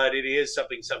 but it is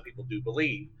something some people do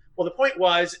believe. Well, the point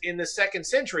was, in the 2nd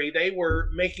century, they were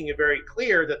making it very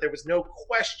clear that there was no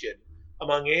question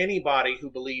among anybody who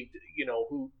believed,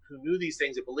 who knew these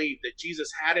things and believed that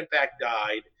Jesus had in fact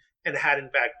died and had in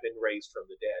fact been raised from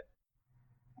the dead.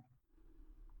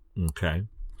 Okay.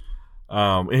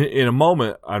 In a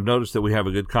moment, I've noticed that we have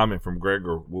a good comment from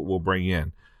Gregor we'll bring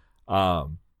in.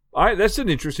 All right, that's an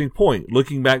interesting point.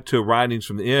 Looking back to writings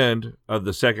from the end of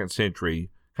the 2nd century,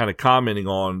 kind of commenting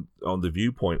on the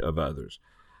viewpoint of others.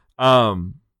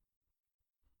 Well,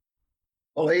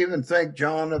 I even think,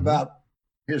 John, about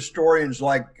historians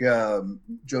like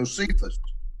Josephus,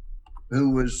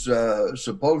 who was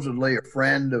supposedly a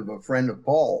friend of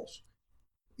Paul's.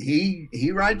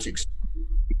 He writes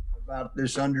about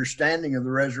this understanding of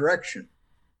the resurrection.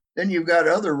 Then you've got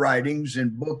other writings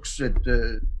in books that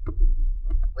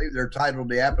I believe they're titled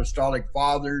The Apostolic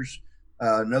Fathers.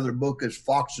 Another book is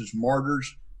Fox's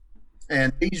Martyrs.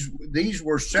 And these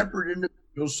were separate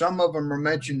individuals. Some of them are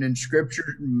mentioned in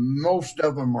Scripture. Most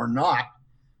of them are not.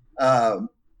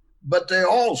 But they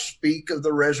all speak of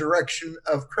the resurrection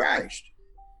of Christ.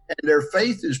 And their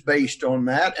faith is based on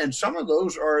that. And some of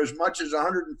those are as much as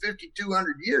 150,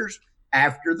 200 years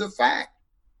after the fact.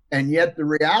 And yet the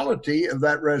reality of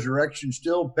that resurrection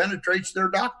still penetrates their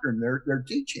doctrine, their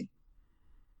teaching.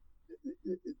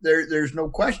 There's no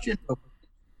question.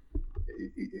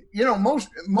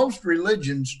 Most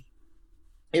religions,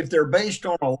 if they're based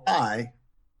on a lie,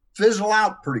 fizzle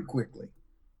out pretty quickly.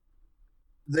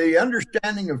 The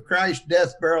understanding of Christ's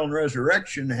death, burial, and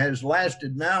resurrection has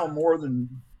lasted now more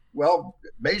than,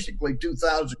 basically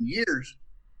 2,000 years.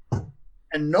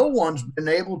 And no one's been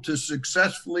able to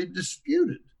successfully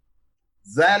dispute it.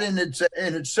 That in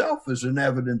itself is an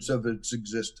evidence of its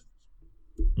existence.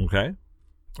 Okay.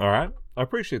 All right. I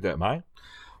appreciate that, Mike.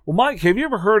 Well, Mike, have you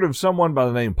ever heard of someone by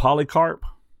the name Polycarp?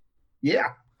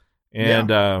 Yeah.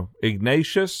 And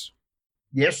Ignatius?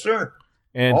 Yes, sir.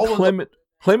 And Clement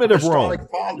of Rome.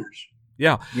 Fathers.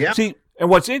 Yeah. See, and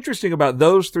what's interesting about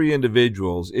those 3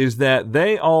 individuals is that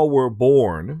they all were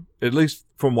born, at least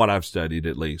from what I've studied,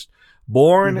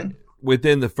 born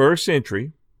within the 1st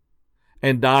century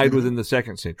and died within the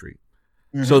 2nd century.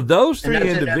 So those 3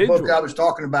 individuals. In that book I was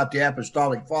talking about, the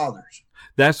Apostolic Fathers.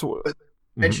 That's what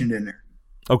mentioned in there.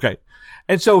 Okay.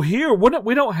 And so here,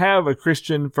 we don't have a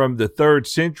Christian from the 3rd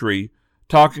century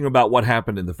talking about what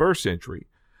happened in the 1st century.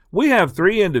 We have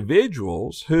 3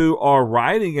 individuals who are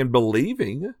writing and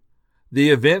believing the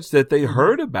events that they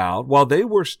heard about while they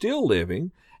were still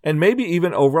living, and maybe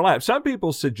even overlap. Some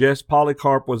people suggest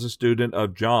Polycarp was a student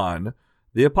of John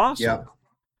the Apostle. Yeah.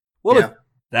 Well, if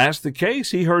that's the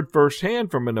case, he heard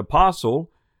firsthand from an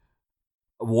apostle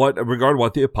regarding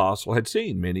what the apostle had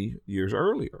seen many years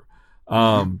earlier.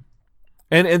 And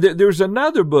there's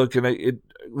another book, and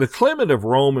the Clement of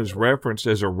Rome is referenced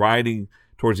as a writing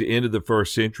towards the end of the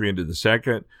 1st century into the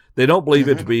 2nd. They don't believe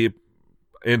it to be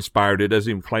inspired. It doesn't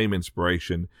even claim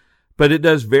inspiration, but it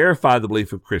does verify the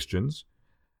belief of Christians.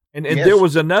 And there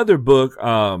was another book,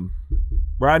 Brian,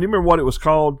 you remember what it was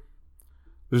called?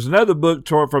 There's another book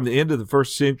from the end of the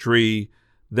 1st century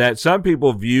that some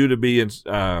people view to be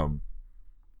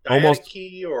almost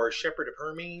or Shepherd of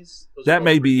Hermes. That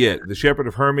may be it. The Shepherd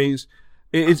of Hermes.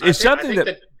 It's something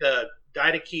that the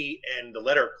Didache and the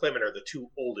Letter of Clement are the 2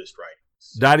 oldest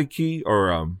writings. Didache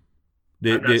or I'm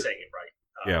not saying it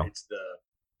right. It's the.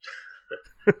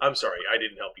 I'm sorry, I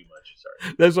didn't help you much.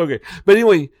 Sorry. That's okay. But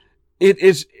anyway,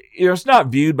 it's not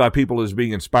viewed by people as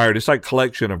being inspired. It's like a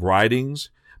collection of writings.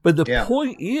 But the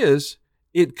point is,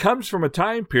 it comes from a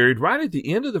time period right at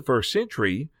the end of the 1st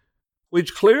century,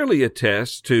 which clearly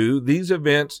attests to these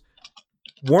events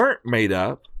weren't made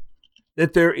up,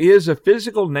 that there is a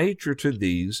physical nature to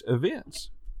these events,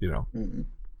 If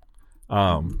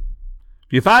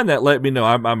you find that, let me know.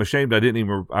 I'm ashamed I didn't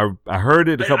even, I heard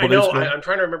it a couple days ago. I'm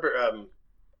trying to remember,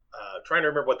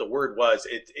 what the word was.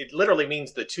 It literally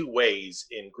means the 2 ways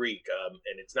in Greek,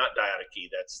 and it's not diadoche.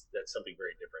 That's something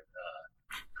very different.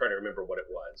 Trying to remember what it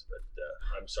was, but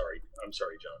I'm sorry,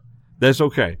 John. That's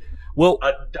okay. Well,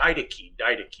 Didache,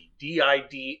 Didache.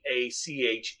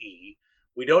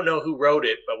 We don't know who wrote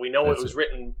it, but we know it was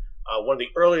written, one of the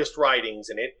earliest writings,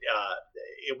 and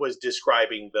it was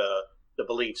describing the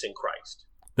beliefs in Christ.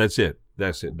 That's it,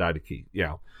 Didache.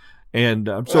 Yeah, and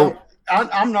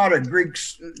I'm not a Greek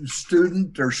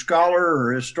student or scholar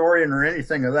or historian or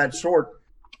anything of that sort.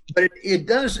 But it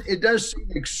does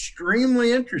seem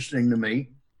extremely interesting to me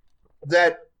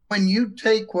that when you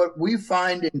take what we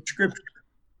find in Scripture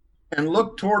and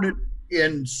look toward it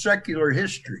in secular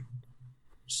history,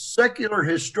 secular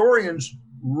historians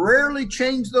rarely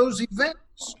change those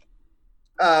events.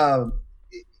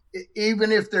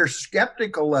 Even if they're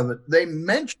skeptical of it, they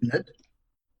mention it,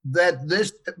 that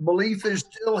this belief is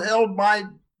still held by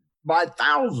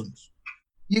thousands.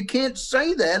 You can't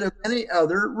say that of any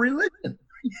other religion.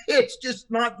 It's just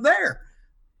not there.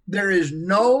 There is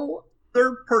no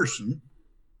other person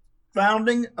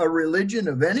founding a religion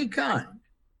of any kind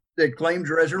that claims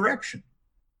resurrection.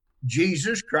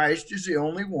 Jesus Christ is the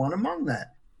only one among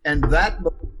that. And that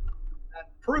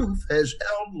proof has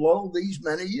held low these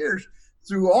many years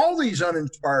through all these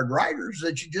uninspired writers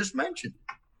that you just mentioned.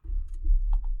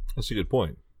 That's a good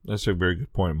point. That's a very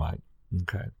good point, Mike.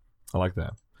 Okay. I like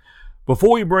that.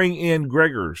 Before we bring in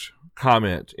Gregor's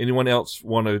comment, anyone else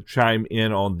want to chime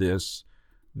in on this?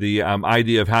 The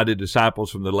idea of how did disciples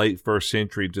from the late first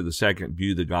century to the second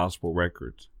view the gospel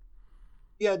records?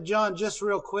 Yeah, John, just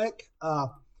real quick.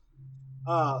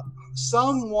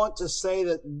 Some want to say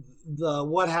that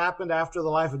what happened after the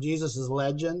life of Jesus is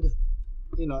legend,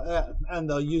 and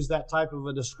they'll use that type of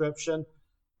a description.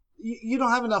 You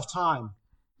don't have enough time.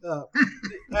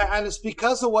 And it's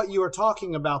because of what you were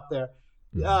talking about there.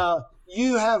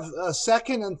 You have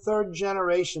second and third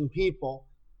generation people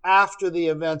after the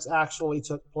events actually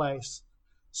took place.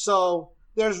 So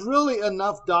there's really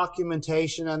enough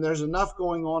documentation and there's enough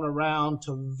going on around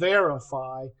to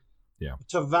verify,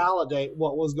 to validate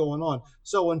what was going on.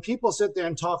 So when people sit there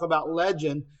and talk about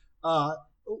legend,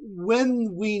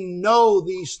 when we know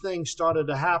these things started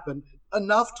to happen,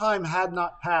 enough time had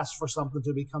not passed for something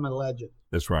to become a legend.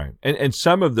 That's right. And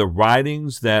some of the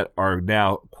writings that are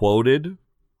now quoted,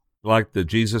 like the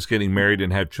Jesus getting married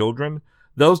and have children,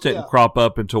 those didn't crop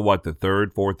up until the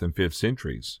 3rd, 4th, and 5th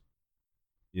centuries.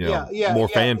 More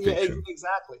fan fiction.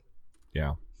 Exactly.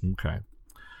 Yeah. Okay.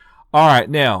 All right.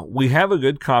 Now, we have a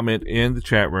good comment in the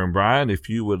chat room, Brian. If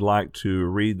you would like to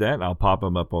read that, I'll pop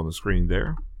them up on the screen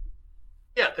there.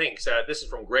 Yeah, thanks. This is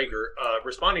from Gregor.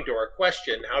 Responding to our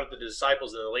question, how did the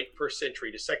disciples in the late 1st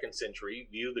century to 2nd century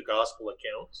view the gospel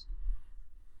accounts?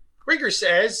 Gregor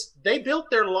says they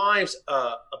built their lives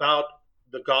about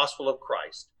the gospel of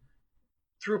Christ.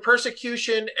 Through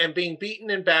persecution and being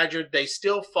beaten and badgered, they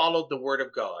still followed the word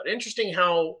of God. Interesting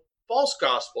how false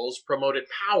gospels promoted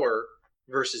power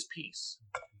versus peace.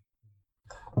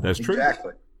 That's true.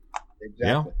 Exactly.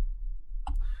 Yeah.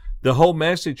 The whole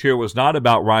message here was not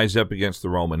about rise up against the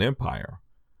Roman Empire.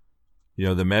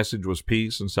 The message was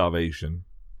peace and salvation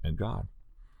and God.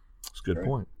 It's a good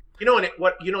point.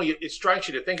 It strikes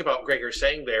you to think about Gregor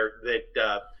saying there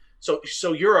that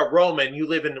so you're a Roman, you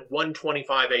live in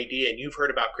 125 AD, and you've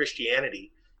heard about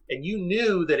Christianity, and you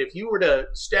knew that if you were to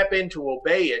step in to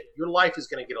obey it, your life is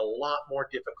going to get a lot more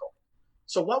difficult.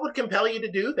 So what would compel you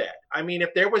to do that? I mean,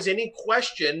 if there was any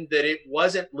question that it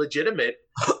wasn't legitimate,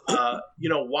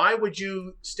 why would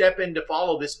you step in to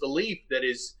follow this belief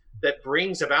that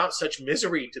brings about such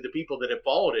misery to the people that have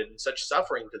followed it and such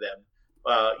suffering to them?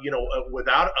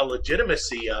 Without a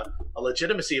legitimacy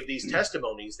of these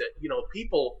testimonies that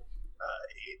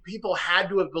people had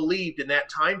to have believed in that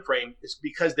time frame, is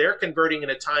because they're converting in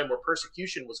a time where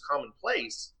persecution was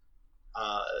commonplace.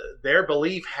 Their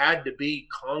belief had to be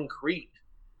concrete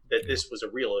that this was a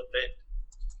real event.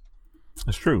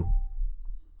 That's true.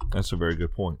 That's a very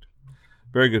good point.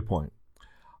 Very good point.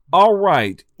 All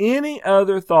right. Any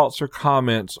other thoughts or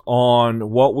comments on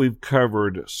what we've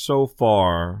covered so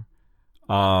far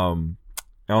on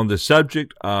the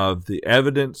subject of the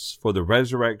evidence for the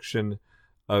resurrection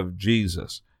of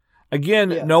Jesus?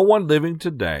 Again, no one living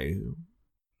today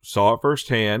saw it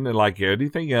firsthand, and like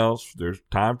anything else, there's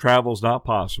time travel is not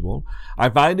possible. I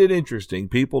find it interesting.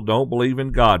 People don't believe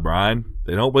in God, Brian.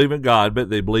 They don't believe in God,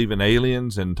 but they believe in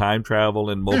aliens and time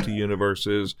travel and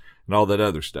multi-universes and all that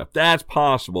other stuff. That's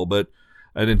possible, but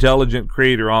an intelligent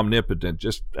creator, omnipotent,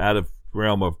 just out of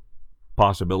realm of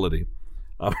possibility.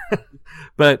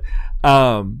 But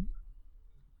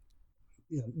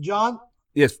John?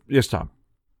 Yes, Tom.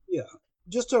 Yeah.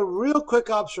 Just a real quick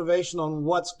observation on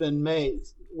what's been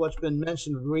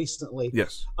mentioned recently.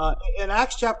 Yes. In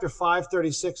Acts chapter 5,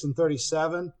 36 and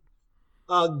 37,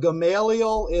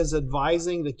 Gamaliel is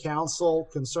advising the council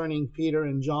concerning Peter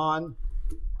and John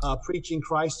preaching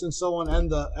Christ and so on.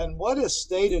 And what is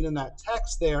stated in that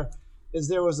text there is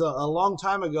there was a long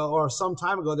time ago, or some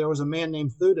time ago, there was a man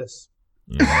named Theudas,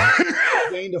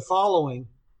 gained a following.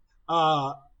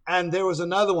 And there was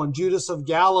another one, Judas of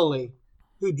Galilee,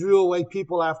 who drew away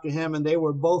people after him, and they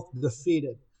were both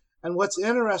defeated. And what's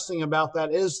interesting about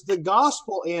that is the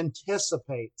gospel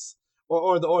anticipates,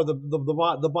 or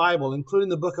the Bible, including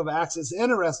the book of Acts. It's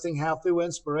interesting how through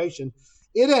inspiration,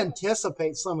 it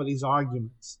anticipates some of these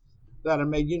arguments that are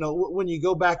made. When you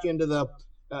go back into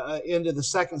the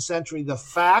second century, the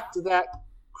fact that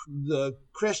the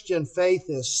Christian faith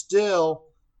is still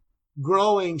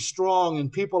growing strong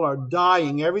and people are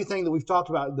dying, everything that we've talked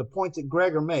about, the point that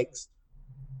Gregor makes,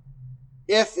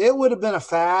 if it would have been a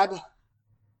fad,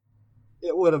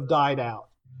 it would have died out.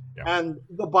 Yeah. And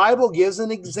the Bible gives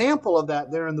an example of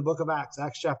that there in the book of Acts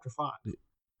chapter 5.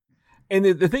 And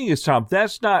the thing is, Tom,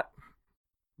 that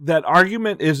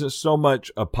argument isn't so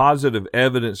much a positive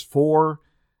evidence for,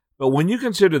 but when you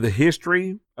consider the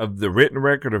history of the written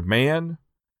record of man,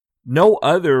 no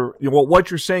other,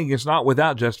 what you're saying is not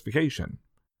without justification.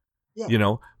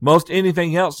 Yeah. Most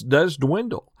anything else does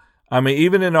dwindle. I mean,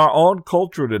 even in our own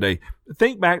culture today,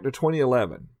 think back to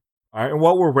 2011. All right, and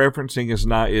what we're referencing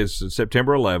is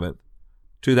September 11th,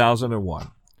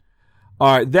 2001.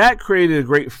 All right, that created a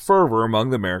great fervor among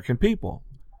the American people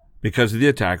because of the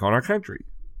attack on our country.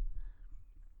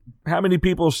 How many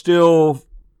people still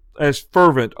as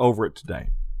fervent over it today?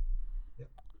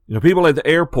 People at the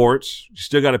airports, you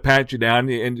still got to pat you down,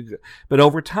 but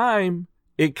over time,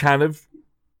 it kind of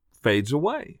fades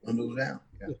away. Dwindles down.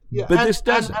 Yeah. But this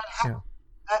doesn't.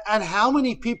 And how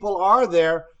many people are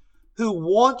there who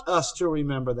want us to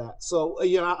remember that? So,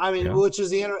 which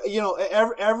is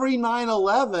every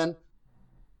 9/11,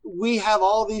 we have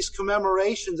all these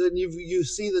commemorations, and you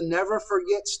see the never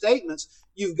forget statements.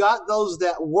 You've got those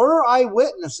that were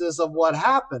eyewitnesses of what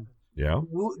happened. Yeah.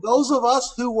 Those of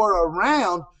us who were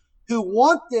around who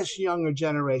want this younger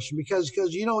generation, because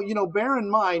bear in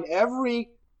mind, every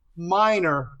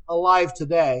miner alive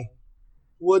today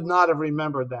would not have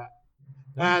remembered that.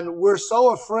 And we're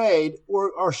so afraid,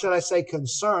 or should I say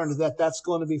concerned, that that's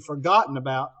going to be forgotten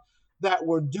about, that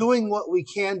we're doing what we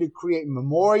can to create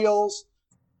memorials,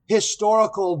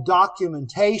 historical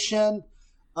documentation.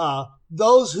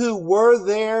 Those who were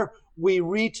there, we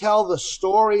retell the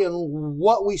story and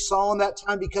what we saw in that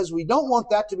time, because we don't want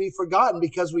that to be forgotten,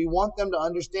 because we want them to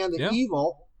understand the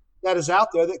evil that is out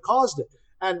there that caused it.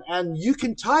 And you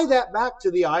can tie that back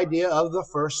to the idea of the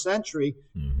first century,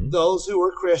 those who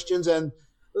were Christians and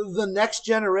the next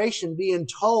generation being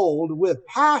told with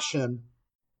passion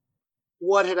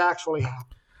what had actually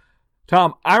happened.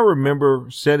 Tom, I remember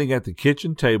sitting at the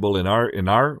kitchen table in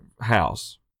our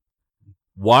house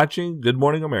watching Good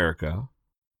Morning America.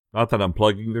 Not that I'm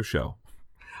plugging their show.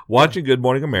 Watching Good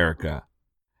Morning America,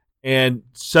 and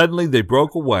suddenly they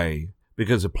broke away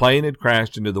because a plane had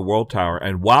crashed into the World Tower,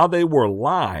 and while they were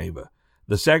live,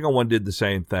 the second one did the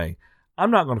same thing.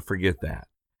 I'm not going to forget that.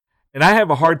 And I have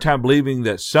a hard time believing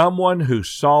that someone who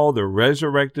saw the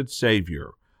resurrected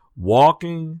Savior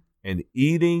walking and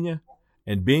eating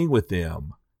and being with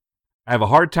them, I have a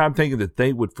hard time thinking that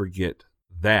they would forget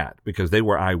that, because they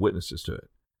were eyewitnesses to it.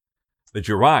 But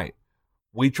you're right.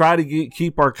 We try to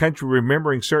keep our country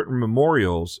remembering certain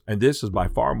memorials, and this is by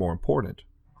far more important.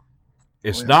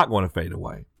 It's not going to fade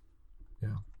away.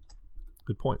 Yeah.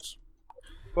 Good points.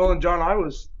 Well, and John, I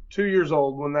was 2 years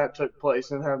old when that took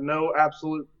place and have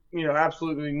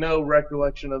absolutely no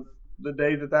recollection of the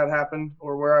day that happened,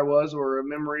 or where I was, or a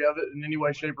memory of it in any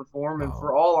way, shape, or form. And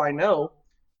for all I know,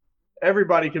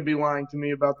 everybody could be lying to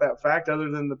me about that fact, other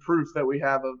than the proof that we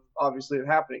have of obviously it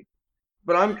happening.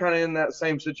 But I'm kind of in that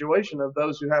same situation of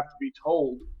those who have to be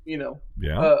told,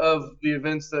 of the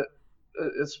events that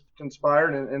it's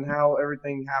conspired and how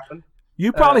everything happened.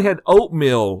 You probably had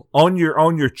oatmeal on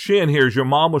your chin here as your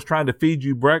mom was trying to feed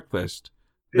you breakfast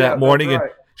that morning, right.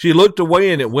 And she looked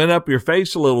away and it went up your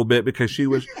face a little bit because she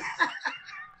was.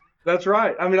 That's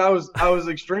right. I mean, I was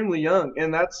extremely young,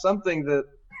 and that's something that,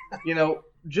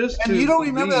 just. And you don't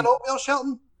remember that oatmeal,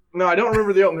 Shelton? No, I don't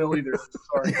remember the oatmeal either.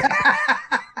 Sorry.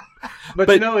 But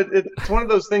it's one of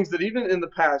those things that even in the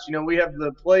past, we have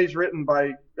the plays written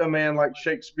by a man like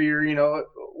Shakespeare,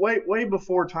 way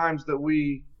before times that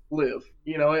we live,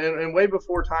 and way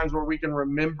before times where we can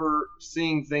remember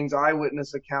seeing things,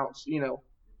 eyewitness accounts,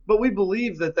 but we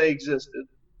believe that they existed.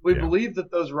 We believe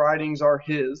that those writings are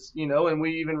his, and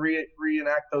we even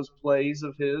reenact those plays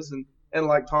of his. And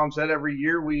like Tom said, every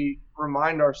year we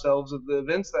remind ourselves of the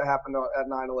events that happened at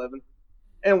 9/11.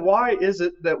 And why is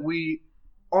it that we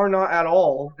are not at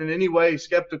all in any way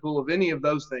skeptical of any of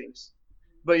those things,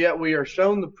 but yet we are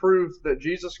shown the proof that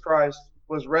Jesus Christ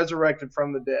was resurrected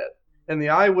from the dead, and the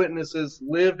eyewitnesses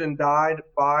lived and died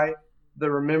by the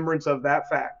remembrance of that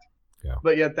fact. Yeah.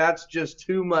 But yet that's just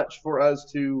too much for us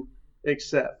to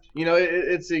accept.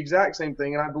 It's the exact same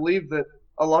thing, and I believe that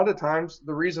a lot of times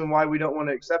the reason why we don't want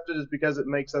to accept it is because it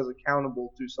makes us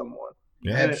accountable to someone.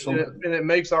 Yeah, and it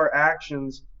makes our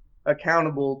actions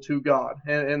accountable to God.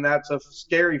 And that's a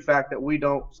scary fact that we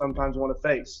don't sometimes want to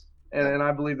face. And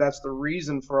I believe that's the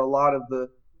reason for a lot of the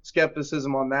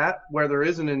skepticism on that, where there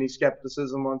isn't any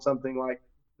skepticism on something like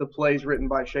the plays written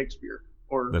by Shakespeare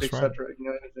or et cetera,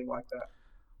 anything like that.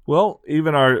 Well,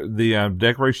 even the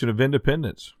Declaration of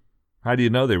Independence, how do you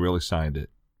know they really signed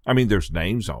it? I mean, there's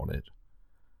names on it.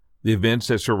 The events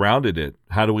that surrounded it,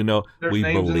 how do we know? There's we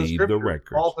names believe in the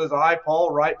records. Paul says, I,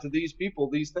 Paul, write to these people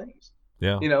these things.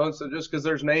 Yeah. And so just because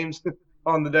there's names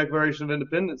on the Declaration of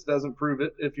Independence doesn't prove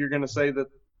it. If you're going to say that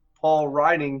Paul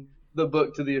writing the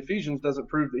book to the Ephesians doesn't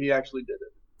prove that he actually did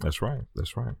it. That's right.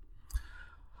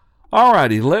 All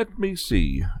righty, let me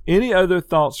see. Any other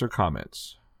thoughts or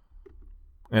comments?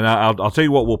 And I'll tell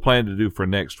you what we'll plan to do for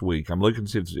next week. I'm looking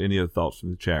to see if there's any other thoughts in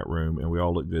the chat room, and we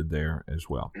all look good there as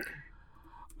well.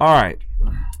 All right.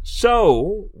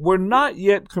 So we're not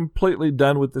yet completely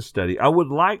done with the study. I would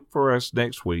like for us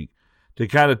next week to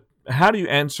kind of, how do you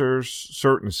answer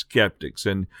certain skeptics?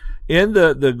 And in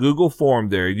the Google form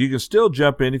there, you can still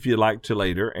jump in if you'd like to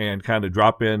later and kind of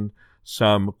drop in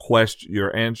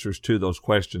your answers to those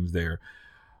questions there.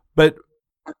 But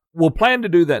we'll plan to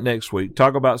do that next week.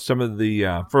 Talk about some of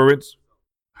the,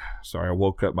 sorry, I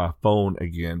woke up my phone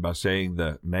again by saying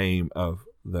the name of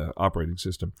the operating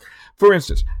system. For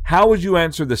instance, how would you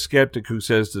answer the skeptic who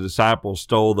says the disciples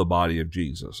stole the body of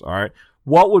Jesus? All right.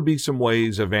 What would be some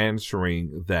ways of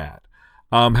answering that?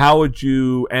 How would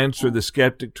you answer the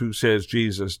skeptic who says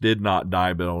Jesus did not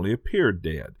die but only appeared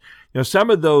dead?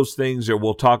 Some of those things that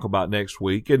we'll talk about next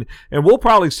week, and we'll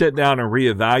probably sit down and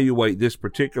reevaluate this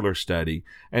particular study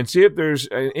and see if there's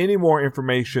any more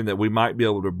information that we might be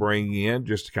able to bring in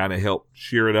just to kind of help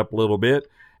cheer it up a little bit.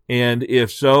 And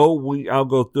if so, I'll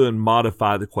go through and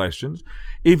modify the questions.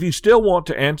 If you still want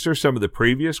to answer some of the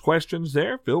previous questions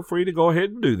there, feel free to go ahead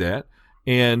and do that.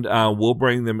 And we'll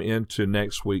bring them into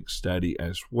next week's study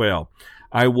as well.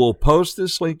 I will post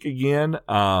this link again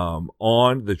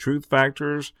on the Truth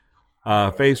Factors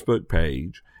Facebook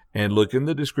page, and look in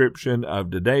the description of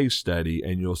today's study,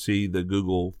 and you'll see the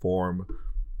Google form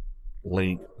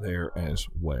link there as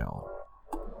well.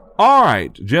 All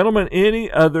right, gentlemen, any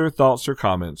other thoughts or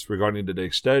comments regarding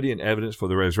today's study and evidence for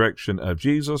the resurrection of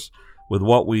Jesus with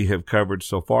what we have covered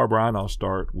so far? Brian, I'll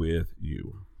start with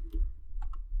you.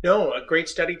 No, a great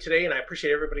study today, and I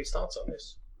appreciate everybody's thoughts on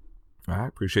this. All right,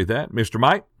 appreciate that. Mr.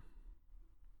 Mike?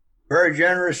 Very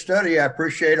generous study. I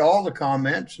appreciate all the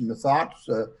comments and the thoughts.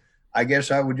 I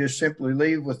guess I would just simply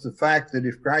leave with the fact that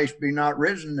if Christ be not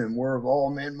risen, then we're of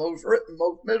all men most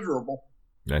miserable.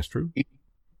 That's true.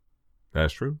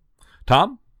 That's true.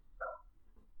 Tom?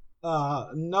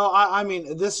 No, I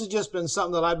mean, this has just been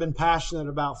something that I've been passionate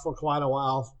about for quite a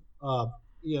while,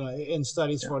 in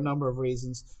studies for a number of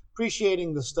reasons.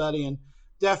 Appreciating the study, and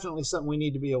definitely something we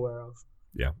need to be aware of.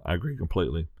 Yeah, I agree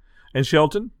completely. And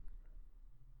Shelton?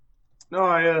 No,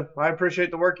 I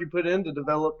appreciate the work you put in to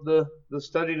develop the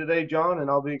study today, John, and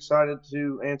I'll be excited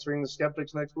to answering the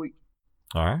skeptics next week.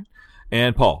 All right.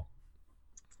 And Paul?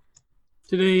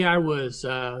 Today I was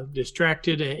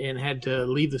distracted and had to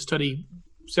leave the study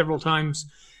several times.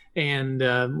 And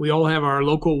we all have our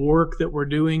local work that we're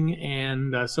doing,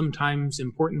 and sometimes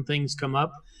important things come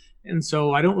up. And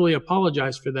so I don't really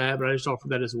apologize for that, but I just offer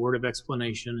that as a word of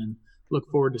explanation and look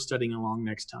forward to studying along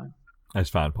next time. That's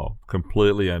fine, Paul.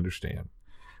 Completely understand.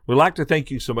 We'd like to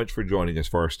thank you so much for joining us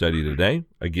for our study today.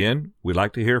 Again, we'd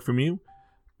like to hear from you,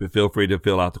 but feel free to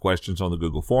fill out the questions on the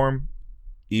Google form.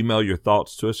 Email your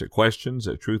thoughts to us at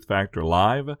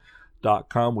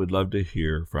questions@truthfactorlive.com. We'd love to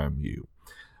hear from you.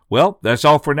 Well, that's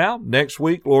all for now. Next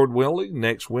week, Lord willing,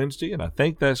 next Wednesday, and I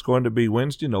think that's going to be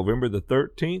Wednesday, November the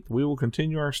 13th, we will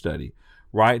continue our study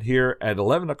right here at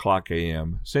 11 o'clock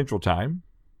a.m. Central Time.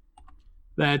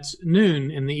 That's noon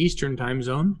in the Eastern Time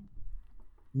Zone.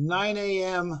 9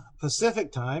 a.m.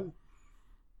 Pacific Time.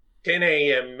 10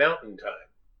 a.m. Mountain Time.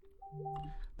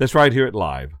 That's right here at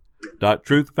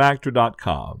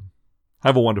live.truthfactor.com.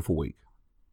 Have a wonderful week.